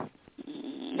business.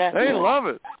 They love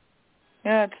it.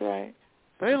 Yeah, that's right.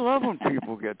 They love when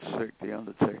people get sick, the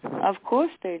undertaker. Of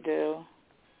course they do.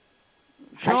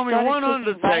 Show me one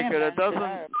undertaker that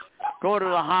doesn't go to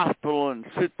the hospital and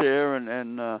sit there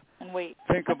and wait.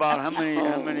 Think about how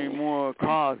many more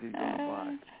cars he's going to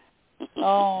buy.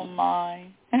 Oh, my.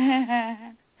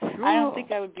 Sure. I don't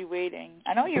think I would be waiting.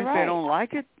 I know you're right. They don't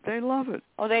like it? They love it.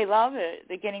 Oh, they love it.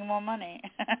 They're getting more money.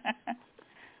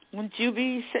 Wouldn't you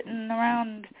be sitting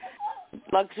around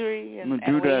luxury and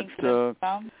waiting for them to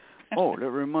come? Oh,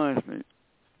 that reminds me.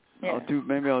 Yeah.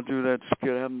 Maybe I'll do that skit.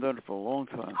 I haven't done it for a long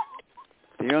time.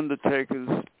 The undertakers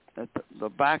at the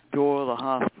back door of the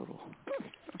hospital.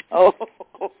 Oh,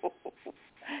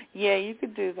 yeah, you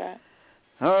could do that.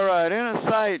 All right,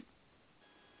 Innersight,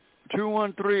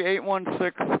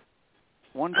 213-816-1650.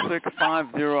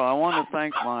 I want to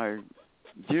thank my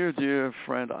dear, dear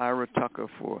friend Ira Tucker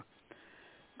for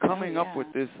coming up with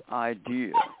this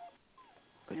idea,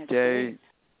 a day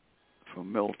for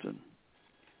Milton,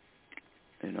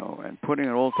 and putting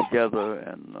it all together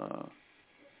and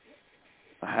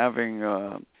having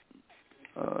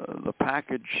the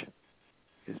package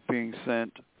is being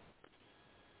sent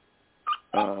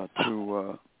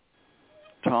to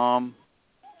Tom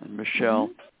and Michelle,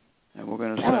 and we're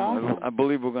going to send. I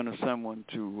believe we're going to send one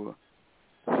to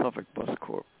Suffolk Bus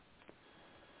Corp.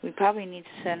 We probably need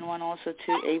to send one also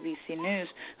to ABC News,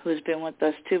 who's been with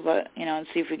us too, but and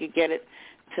see if we could get it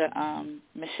to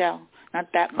Michelle.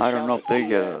 Not that Michelle. I don't know if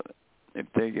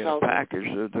they get a package.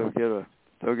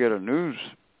 They'll get a news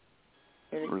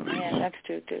release. Yeah, that's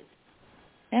true too.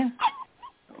 Yeah.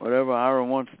 Whatever Aaron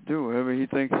wants to do, whatever he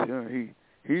thinks,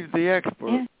 he's the expert.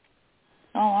 Yeah.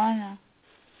 Oh, I know.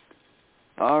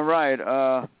 All right,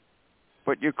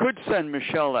 but you could send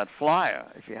Michelle that flyer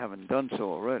if you haven't done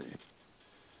so already.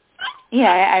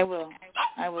 Yeah, I will.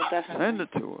 I will definitely. Send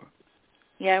it to her.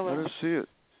 Yeah, I will. Let her see it.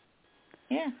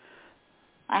 Yeah.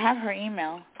 I have her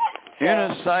email. So.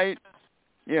 Innersight.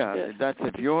 Yeah, that's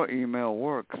if your email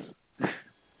works.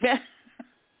 Yeah.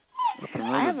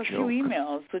 I have a few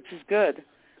emails, which is good,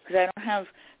 because I don't have.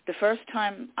 The first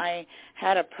time I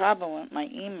had a problem with my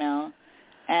email,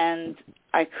 and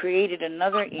I created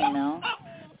another email,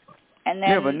 and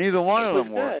then but neither one of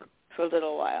them work for a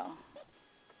little while.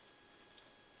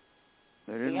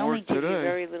 They didn't only work give today. You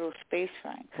very little space,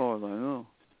 Frank. Oh, I know.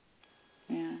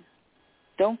 Yeah.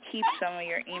 Don't keep some of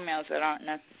your emails that aren't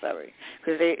necessary,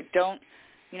 because they don't,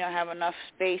 have enough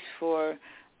space for,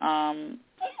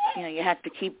 you have to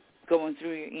keep going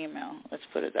through your email. Let's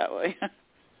put it that way.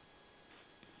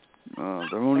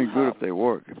 They're only good if they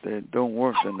work. If they don't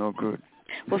work, they're no good.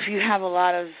 Well, if you have a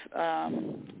lot of,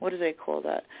 what do they call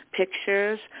that,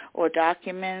 pictures or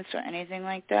documents or anything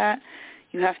like that,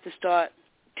 you have to start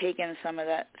taking some of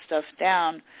that stuff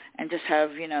down and just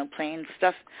have, plain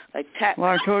stuff like text.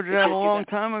 Well, I told you that a long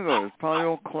time ago. It's probably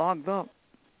all clogged up.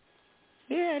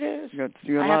 Yeah, it is.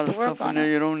 You got a lot of stuff in there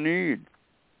you don't need.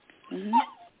 Mm-hmm.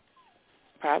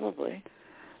 Probably.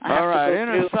 All right,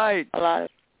 Innersight. A lot of.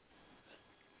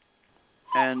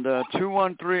 And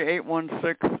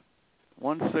 213-816-1650.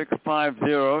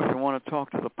 If you want to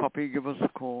talk to the puppy, give us a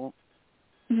call.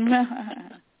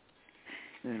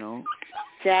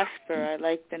 Jasper, I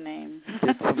like the name.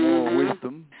 Get some more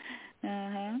wisdom.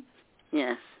 Uh-huh.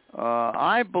 Yes.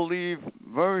 I believe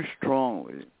very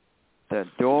strongly that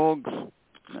dogs,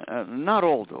 not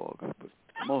all dogs, but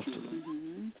most of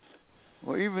them,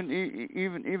 well, even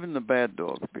the bad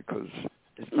dogs, because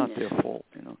it's not their fault,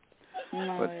 No,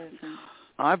 but it isn't.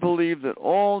 I believe that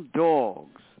all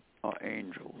dogs are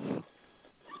angels.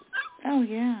 Oh,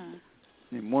 yeah.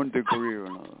 In one degree or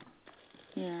another.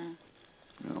 Yeah.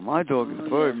 My dog is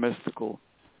very mystical.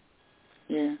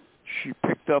 Yeah. She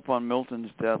picked up on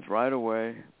Milton's death right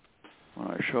away when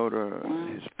I showed her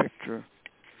his picture.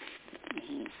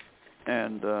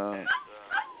 And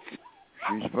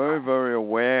she's very, very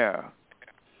aware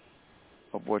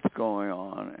of what's going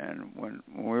on. And when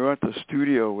we were at the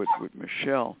studio with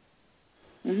Michelle,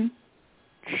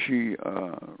 she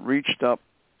reached up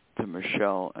to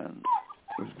Michelle and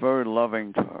was very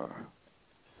loving to her.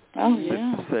 Oh,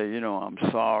 yeah. To say, I'm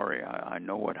sorry. I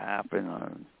know what happened. I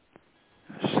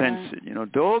sense it.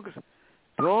 Dogs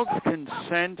can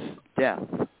sense death.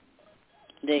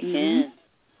 They can.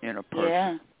 In a person.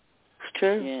 Yeah, it's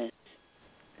true. Yes.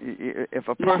 If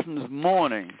a person's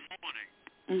mourning,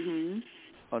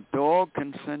 a dog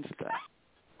can sense that.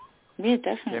 Yeah,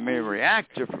 definitely. They may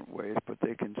react different ways, but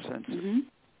they can sense it.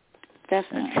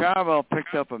 Definitely. And Charbel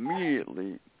picked up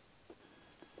immediately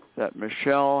that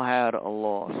Michelle had a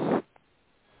loss.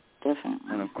 Definitely.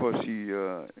 And of course,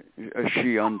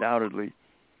 she undoubtedly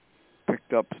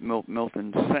picked up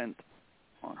Milton's scent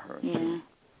on her too.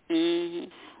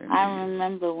 I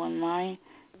remember when my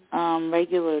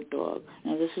regular dog,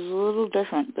 now this is a little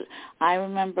different, but I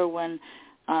remember when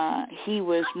he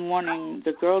was mourning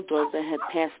the girl dog that had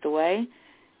passed away,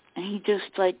 and he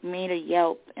just made a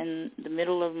yelp in the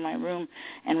middle of my room,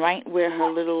 and right where her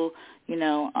little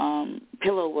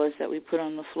pillow was that we put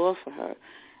on the floor for her.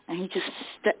 And he just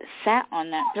sat on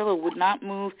that pillow, would not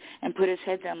move, and put his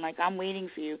head down like, I'm waiting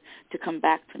for you to come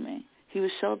back to me. He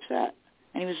was so upset.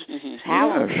 And he was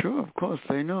howling. Yeah, sure, of course,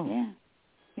 they know.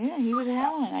 Yeah, he was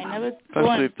howling. I never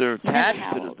Especially if they're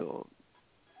attached to the dog.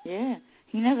 Yeah,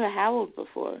 he never howled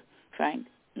before, Frank.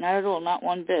 Not at all, not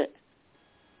one bit.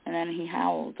 And then he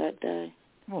howled that day.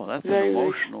 Well, that's an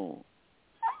emotional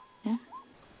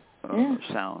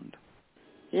sound.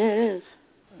 Yeah, it is.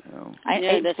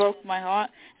 It broke my heart,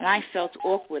 and I felt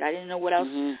awkward. I didn't know what else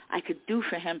I could do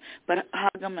for him but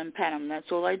hug him and pet him.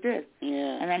 That's all I did.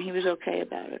 Yeah. And then he was okay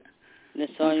about it.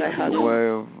 That's all you had. A way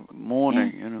of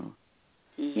mourning,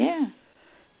 Yeah.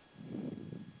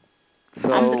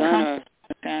 So, I'm the comfort of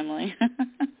the family.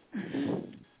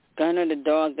 Gunner, the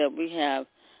dog that we have,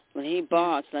 when he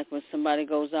barks, like when somebody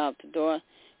goes out the door,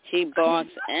 he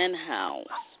barks and howls.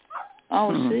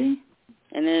 Oh, see?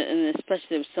 And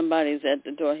especially if somebody's at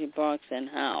the door, he barks and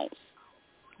howls.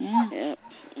 Yeah. Yep.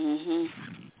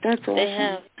 That's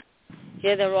awesome.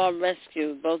 They're all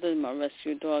rescued. Both of them are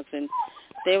rescue dogs, and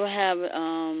they will have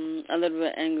a little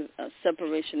bit of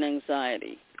separation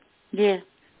anxiety. Yeah.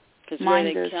 Because where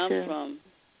they come from,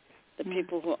 the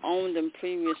people who owned them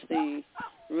previously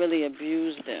really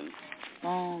abused them.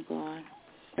 Oh, God.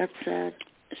 That's sad.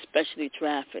 Especially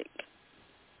traffic.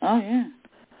 Oh, yeah.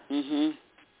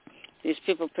 These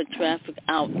people put traffic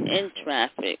out in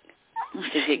traffic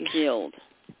to get killed.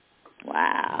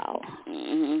 Wow.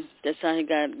 That's how he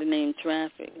got the name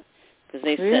Traffic, because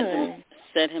they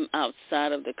set him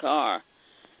outside of the car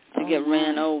to get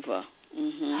ran over.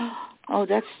 Oh,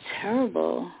 that's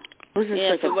terrible.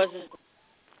 If it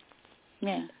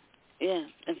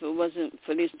wasn't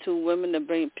for these two women to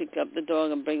pick up the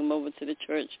dog and bring him over to the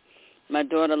church, my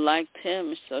daughter liked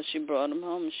him, so she brought him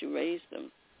home and she raised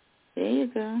him. There you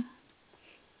go.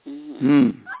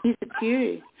 He's a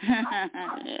cutie.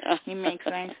 He makes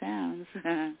nice sounds.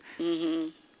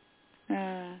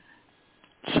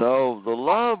 So the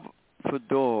love for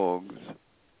dogs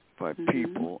by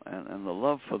people and the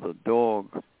love for the dog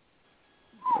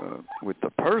with the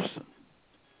person,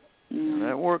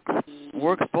 that works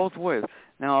both ways.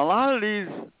 Now, a lot of these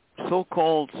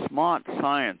so-called smart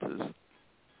scientists,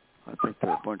 I think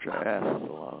they're a bunch of asses, a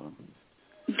lot of them,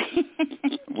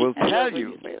 will tell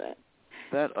you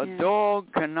that a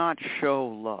dog cannot show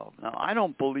love. Now, I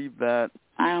don't believe that.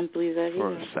 I don't believe that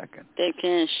for either. a second. They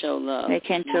can show love. They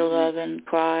can show love and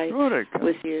cry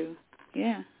with you.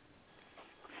 Yeah.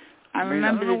 I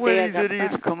remember I don't know the day where these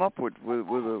idiots come up with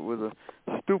a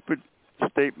stupid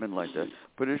statement like that.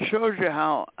 But it shows you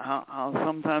how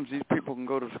sometimes these people can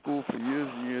go to school for years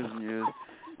and years and years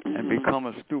and become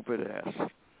a stupid ass.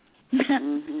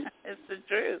 It's the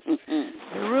truth.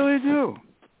 They really do.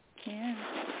 Yeah.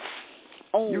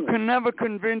 You can never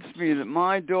convince me that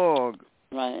my dog,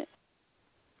 who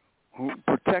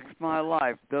protects my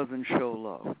life, doesn't show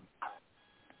love.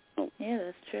 Yeah,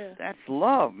 that's true. That's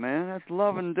love, man. That's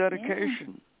love and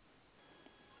dedication.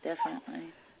 Yeah.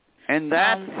 Definitely. And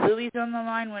that's Lily's on the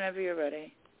line whenever you're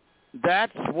ready.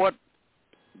 That's what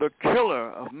the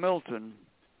killer of Milton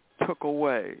took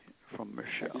away from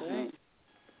Michelle.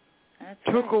 That's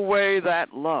right. Took away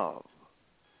that love.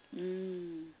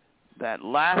 That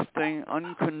lasting,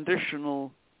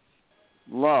 unconditional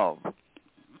love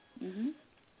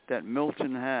that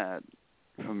Milton had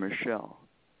for Michelle.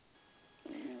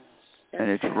 And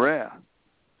it's rare.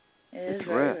 It's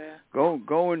rare.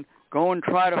 Go and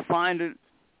try to find it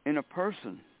in a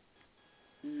person.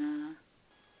 No.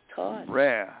 It's hard.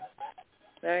 Rare.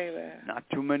 Very rare. Not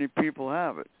too many people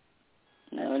have it.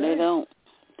 No, they don't.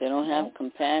 They don't have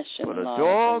compassion. But a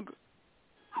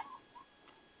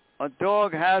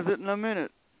dog has it in a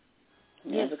minute.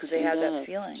 Yeah, because they have that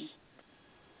feeling.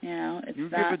 You know, it's you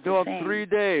not give a dog the same. 3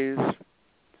 days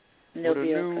and they'll with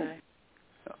be okay.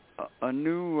 A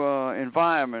new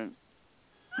environment,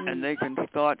 and they can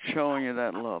start showing you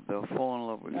that love. They'll fall in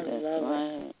love with you.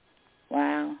 Love.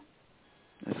 Wow.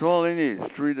 That's all they need,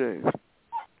 3 days.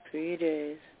 3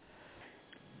 days.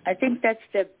 I think that's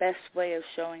the best way of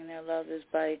showing their love is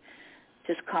by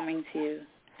just coming to you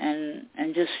and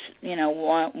just, you know,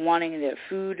 wanting their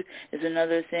food is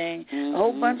another thing. A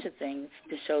whole bunch of things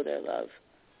to show their love.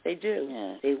 They do.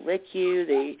 Yeah. They lick you.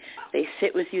 They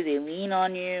sit with you. They lean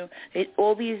on you.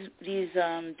 All these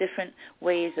different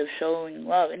ways of showing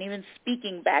love, and even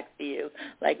speaking back to you,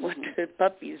 like what the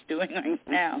puppy's doing right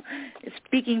now.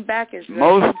 Speaking back is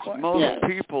very important. Most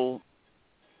people,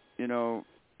 you know,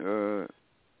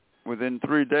 within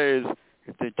 3 days,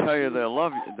 if they tell you they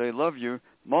love you,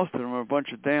 most of them are a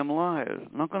bunch of damn liars.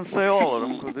 I'm not going to say all of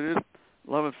them because it is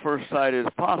love at first sight is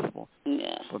possible.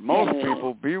 Yeah. But most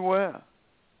people, beware.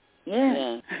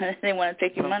 Yeah. They want to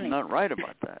take your money. Something's not right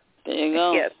about that. There you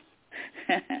go. Yes.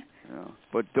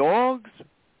 But dogs,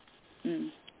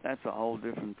 that's a whole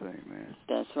different thing, man.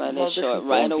 That's right. They show it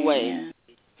right away. Yeah.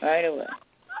 Right away.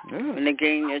 Yeah. And they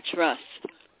gain your trust.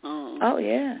 Oh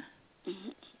yeah.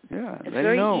 Yeah, it's they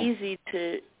very know. easy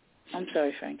to... I'm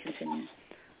sorry, Frank, continue.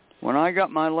 When I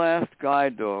got my last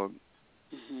guide dog,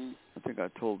 I think I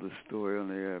told this story on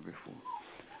the air before,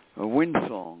 a wind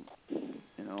song.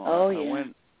 You know, I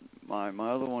went,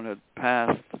 my other one had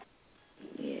passed.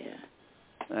 Yeah.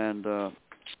 And a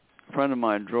friend of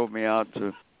mine drove me out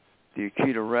to the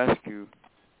Akita Rescue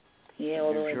in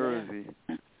New Jersey.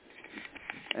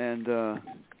 And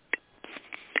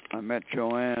I met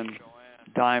Joanne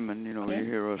Diamond, you know, you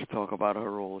hear us talk about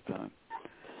her all the time.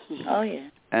 Oh, yeah.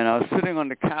 And I was sitting on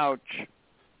the couch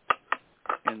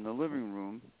in the living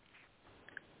room,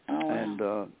 and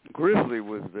Grizzly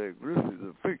was there. Grizzly's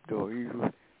a big dog.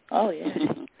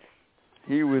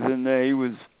 He was in there. He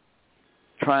was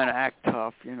trying to act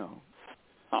tough, you know.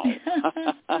 Oh.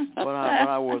 but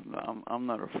I wasn't. I'm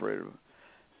not afraid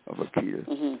of Akita.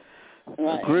 Mm-hmm.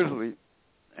 Right. Grizzly,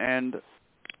 and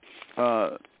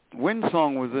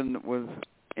Windsong was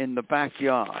in the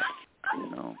backyard, you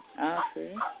know.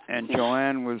 See. And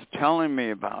Joanne was telling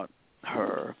me about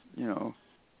her, you know.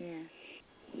 Yeah.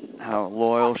 How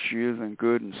loyal she is and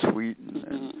good and sweet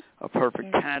and a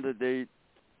perfect candidate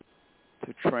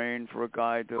to train for a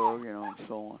guide dog, you know, and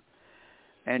so on.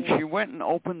 And she went and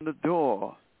opened the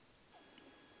door,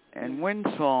 and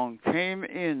Windsong came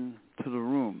in to the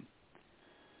room,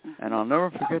 and I'll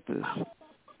never forget this,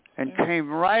 and came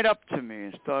right up to me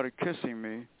and started kissing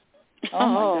me. Oh,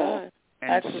 my God.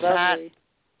 And That's sat lovely.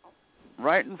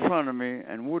 right in front of me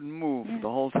and wouldn't move the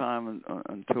whole time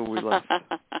until we left.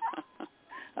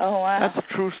 Oh, wow. That's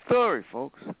a true story,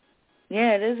 folks.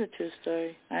 Yeah, it is a true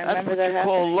story. I remember that happening. That's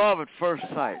what you call love at first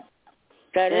sight.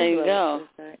 That there is you go. At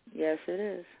first sight. Yes, it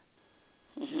is.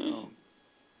 Mm-hmm.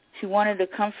 She wanted to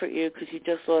comfort you because you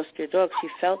just lost your dog. She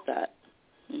felt that.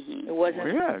 Mm-hmm. It wasn't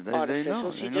artificial. They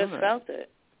know. She just felt it.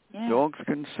 Yeah. Dogs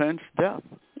can sense death.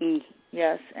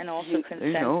 Yes, and also can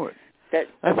they sense know it.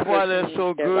 That's why they're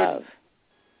so good love.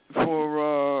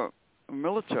 for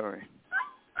military.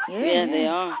 Yeah, they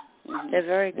are. Mm-hmm. They're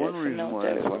very good. One reason why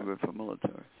they're so good for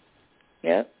military.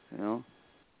 Yep. You know.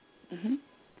 Mhm.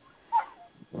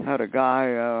 Had a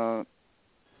guy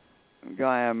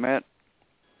I met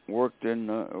worked in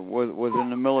was in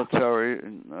the military,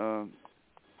 and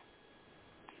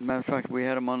matter of fact, we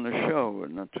had him on the show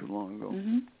not too long ago.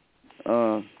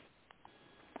 Mhm.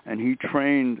 And he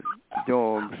trained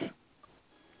dogs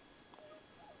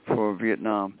for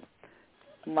Vietnam.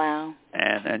 Wow.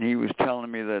 And he was telling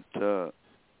me that the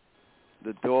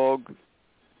dog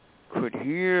could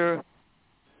hear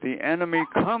the enemy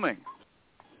coming.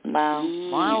 Wow.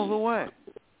 Miles away.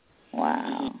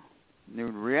 Wow. And he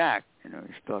would react, you know,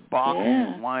 he'd start barking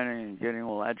and whining and getting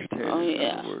all agitated, in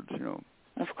other words, you know.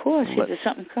 Of course, there's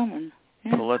something coming.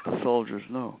 Yeah. To let the soldiers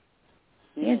know.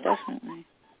 Yeah, definitely.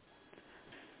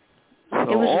 So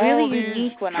it was all really these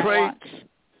unique when traits, I watched.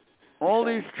 All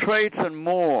these traits and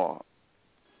more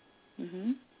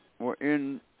were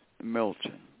in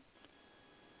Milton.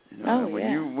 You know,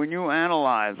 when you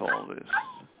analyze all this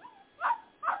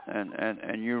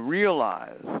and you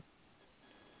realize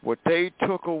what they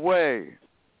took away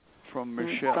from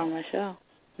Michelle. From Michelle,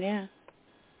 yeah.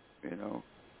 You know,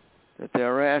 that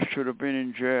their ass should have been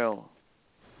in jail.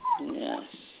 Yes.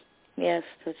 Yes,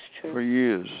 that's true. For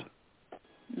years.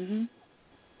 Mhm.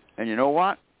 And you know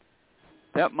what?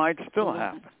 That might still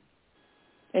happen.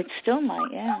 It still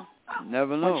might, yeah. You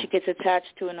never know. Once she gets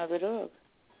attached to another dog.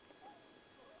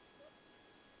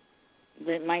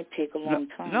 But it might take a long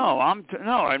time. No,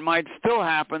 it might still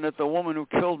happen that the woman who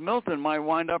killed Milton might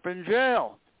wind up in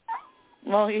jail.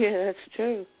 Well, yeah, that's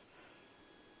true.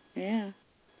 Yeah.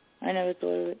 I never thought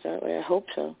of it that way. I hope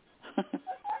so.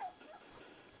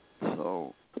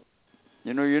 So,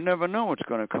 you know, you never know what's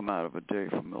going to come out of a day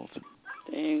from Milton.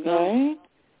 There you go. Right?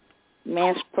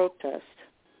 Mass protest.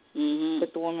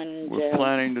 Put the woman in jail. We're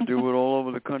planning to do it all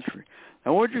over the country.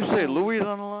 Now, what'd you say? Louis is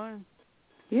on the line?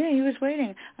 Yeah, he was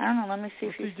waiting. I don't know. Let me see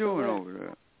What's if he's he doing over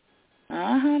there?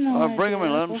 No. Bring him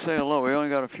in. Let him say hello. We only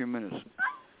got a few minutes.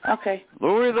 Okay.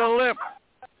 Louis the Lip.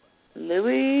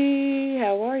 Louis,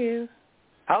 how are you?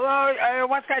 Hello.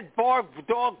 What's that dog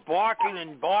barking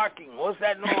and barking? What's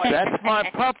that noise? That's my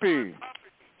puppy.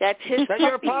 That's his puppy. Is that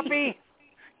your puppy?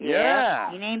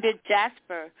 Yeah. He named it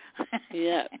Jasper.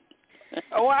 Yeah.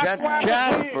 What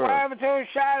Jasper. happened to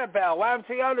Shadowbell? What happened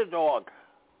to the other dog?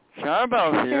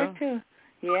 Shadowbell's here. Too.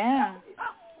 Yeah.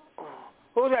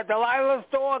 Who's that, Delilah's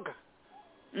dog?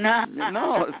 No,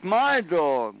 it's my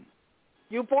dog.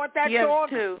 You bought that you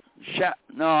dog? Have two.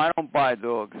 No, I don't buy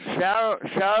dogs.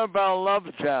 Shadowbell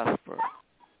loves Jasper.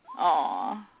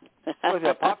 Aw. Was it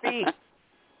a puppy?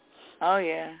 Oh,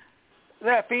 yeah. Is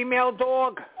that a female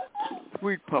dog?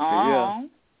 Sweet puppy, yeah.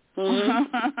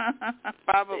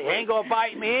 Probably. He ain't gonna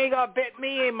bite me. He ain't gonna bit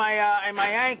me in my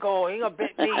ankle. He ain't gonna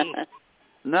bit me.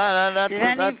 No,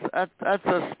 that's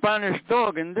a Spanish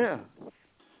dog in there.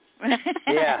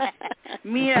 Yeah.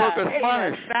 Mira,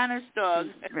 Spanish. Spanish dog.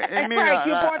 Hey, Frank,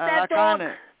 you bought that dog?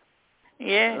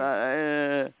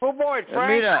 Yeah. Who bought it, Frank?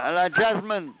 Mira, la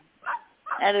Jasmine.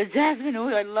 And a Jasmine,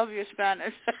 I love your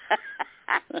Spanish.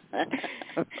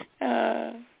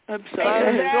 I'm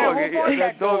sorry. Who bought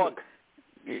that dog?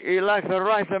 He likes the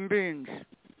rice and beans.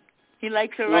 He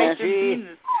likes the rice and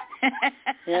beans.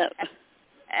 Yep.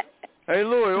 Hey,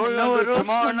 Louis, we're going to do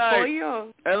tomorrow night.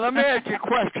 Hey, let me ask you a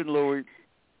question, Louis.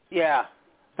 Yeah.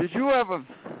 Did you ever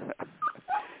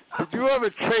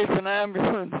chase an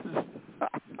ambulance?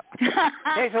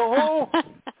 Chase a who?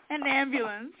 An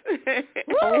ambulance.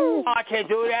 Oh, I can't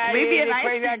do that. Maybe an ice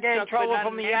cream truck, get in trouble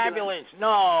from the ambulance.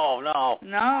 No,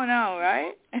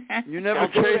 right? You never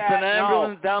chased an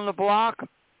ambulance down the block?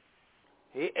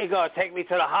 He going to take me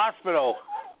to the hospital.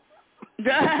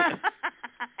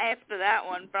 After that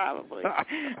one, probably.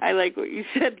 I like what you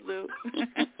said, Lou.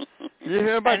 You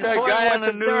hear about that guy on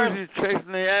the news? He's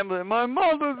chasing the ambulance. My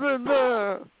mother's in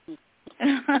there.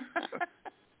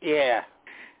 Yeah.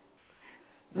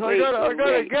 I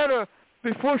gotta get her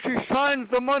before she signs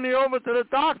the money over to the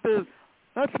doctors.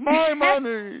 That's my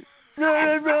money. Yeah,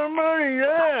 that's my money.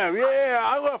 Yeah.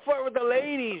 I want to flirt with the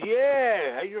ladies.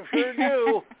 Yeah, I sure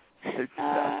do.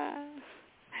 Man.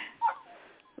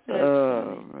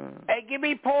 Hey, give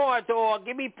me paw, dog.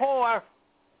 Give me paw.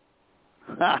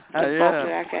 He's barking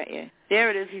back at you. There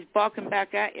it is. He's barking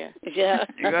back at you. Yeah.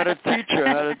 You got to teach her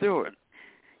how to do it.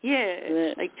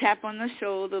 Yeah, like tap on the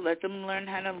shoulder, let them learn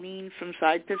how to lean from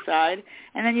side to side,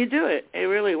 and then you do it. It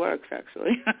really works,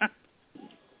 actually.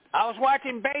 I was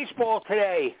watching baseball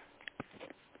today.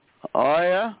 Oh,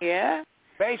 yeah? Yeah?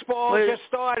 Baseball just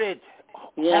started.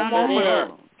 Yeah, Home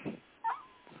opener.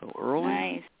 So early?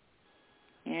 Nice.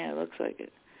 Yeah, it looks like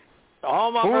it. The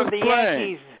home opener of the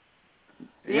playing?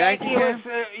 Yankees. The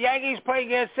Yankees playing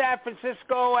against San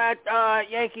Francisco at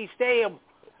Yankee Stadium.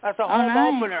 That's a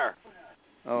home opener.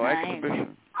 Oh, nice.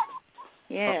 Exhibition.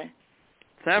 Yeah.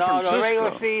 San Francisco. No, the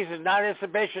regular season, not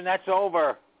exhibition. That's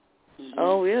over.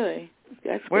 Oh, really?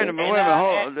 That's Wait good. a minute.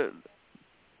 Hold on.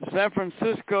 San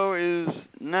Francisco is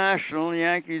national,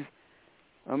 Yankees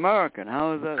American.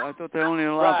 How is that? I thought they only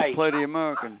allowed to play the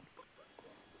American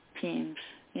teams.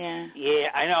 Yeah.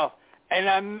 Yeah, I know.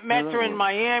 And Mets are in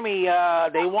Miami.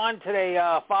 They won today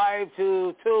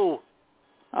 5-2.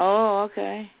 Oh,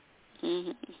 okay.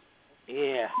 Mm-hmm.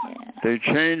 Yeah. They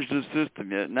changed the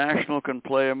system. Yet national can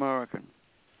play American,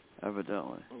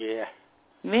 evidently. Yeah.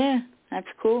 Yeah,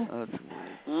 that's cool. That's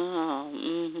weird. Oh,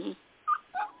 mm-hmm.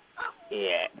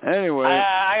 Yeah. Anyway.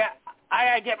 I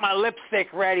got to get my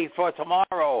lipstick ready for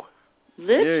tomorrow.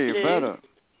 Lipstick? Yeah, you better.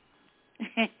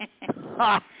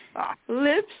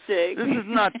 Lipstick? This is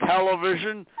not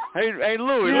television. Hey,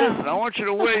 Louie, listen. I want you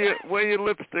to wear your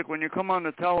lipstick when you come on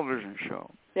the television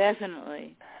show.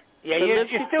 Definitely. Yeah, your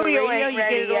studio ain't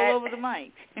ready you get it all over the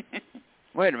mic.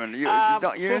 Wait a minute. You're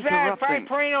SUZANNE, interrupting.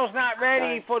 PERINO's not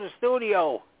ready for the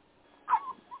studio.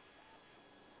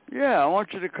 Yeah, I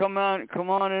want you to come on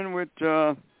in with.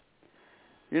 I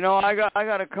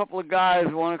got a couple of guys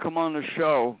who want to come on the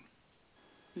show.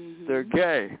 Mm-hmm. They're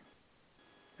gay.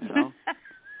 You know,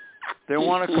 they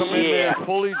want to come in there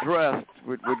fully dressed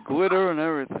with glitter and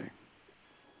everything.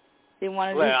 They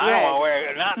want to I don't want to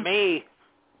wear it. Not me.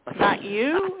 Not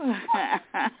you?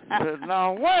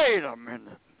 Now, wait a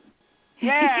minute.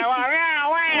 Yeah,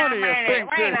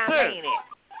 wait a minute.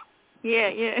 Yeah.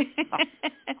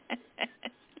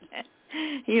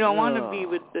 You don't want to be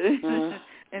with the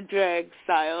in drag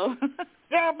style. You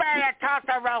better talk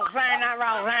to Rosanna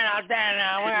then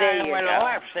with the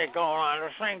lipstick going on at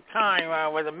the same time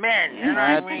with the men. You know what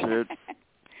I mean? That's it.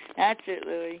 That's it,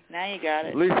 Louie. Now you got it.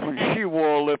 At least when she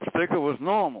wore lipstick, it was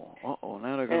normal. Uh-oh,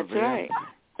 now they're going to be... That's right.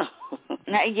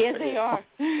 Now, yes, they are.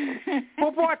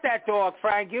 Who bought that dog,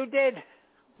 Frank? You did?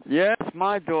 Yes,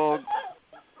 my dog.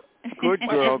 Good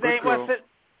girl, good girl.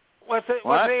 What's the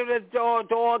name of the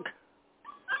dog?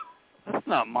 That's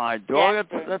not my dog.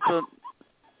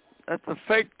 That's a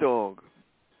fake dog.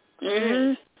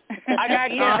 Mm-hmm. I gotta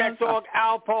give that dog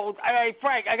Alpo. Hey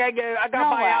Frank, I gotta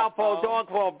buy Alpo dog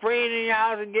for breed in your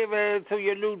house and give it to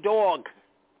your new dog.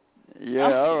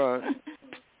 Yeah, all right.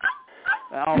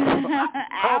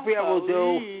 Hope you will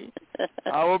do.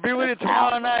 I will be with you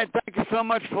tomorrow night. Thank you so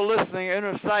much for listening.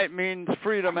 Innersight means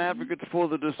freedom. Advocates for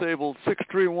the disabled.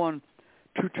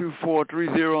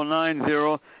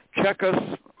 631-224-3090. Check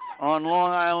us on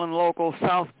Long Island local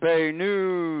South Bay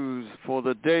News for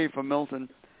the day for Milton,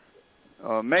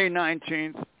 May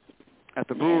 19th at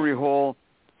the Brewery Hall,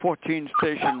 14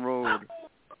 Station Road.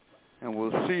 And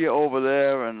we'll see you over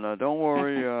there. And don't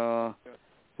worry,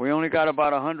 we only got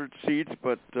about 100 seats,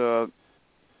 but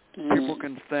people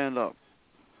can stand up.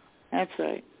 That's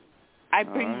right. I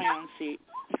bring my own seat.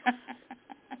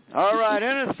 All right,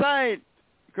 Innersight.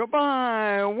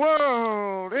 Goodbye,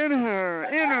 world.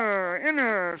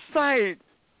 Inner sight.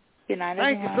 Good night,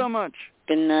 Thank you so much.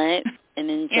 Good night, and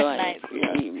enjoy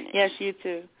your evening. Yes, you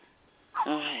too.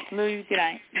 All right. Louie, good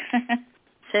night.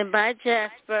 Say bye,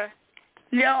 Jasper.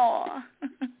 No.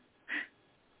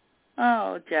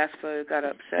 Oh, Jasper got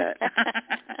upset.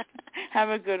 Have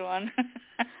a good one.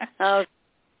 Oh.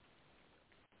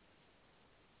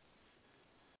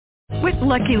 With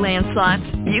Lucky Land Slots,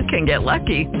 you can get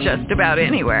lucky just about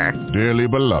anywhere. Dearly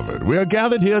beloved, we are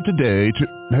gathered here today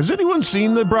to... Has anyone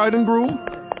seen the bride and groom?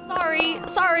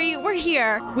 Sorry, we're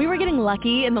here. We were getting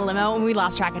lucky in the limo and we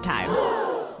lost track of time.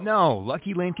 No,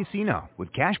 Lucky Land Casino,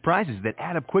 with cash prizes that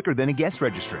add up quicker than a guest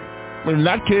registry. In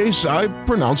that case, I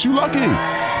pronounce you lucky.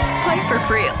 Play for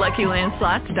free at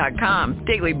LuckyLandSlots.com.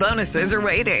 Daily bonuses are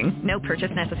waiting. No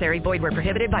purchase necessary. Void where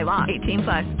prohibited by law.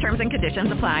 18+. Terms and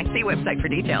conditions apply. See website for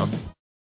details.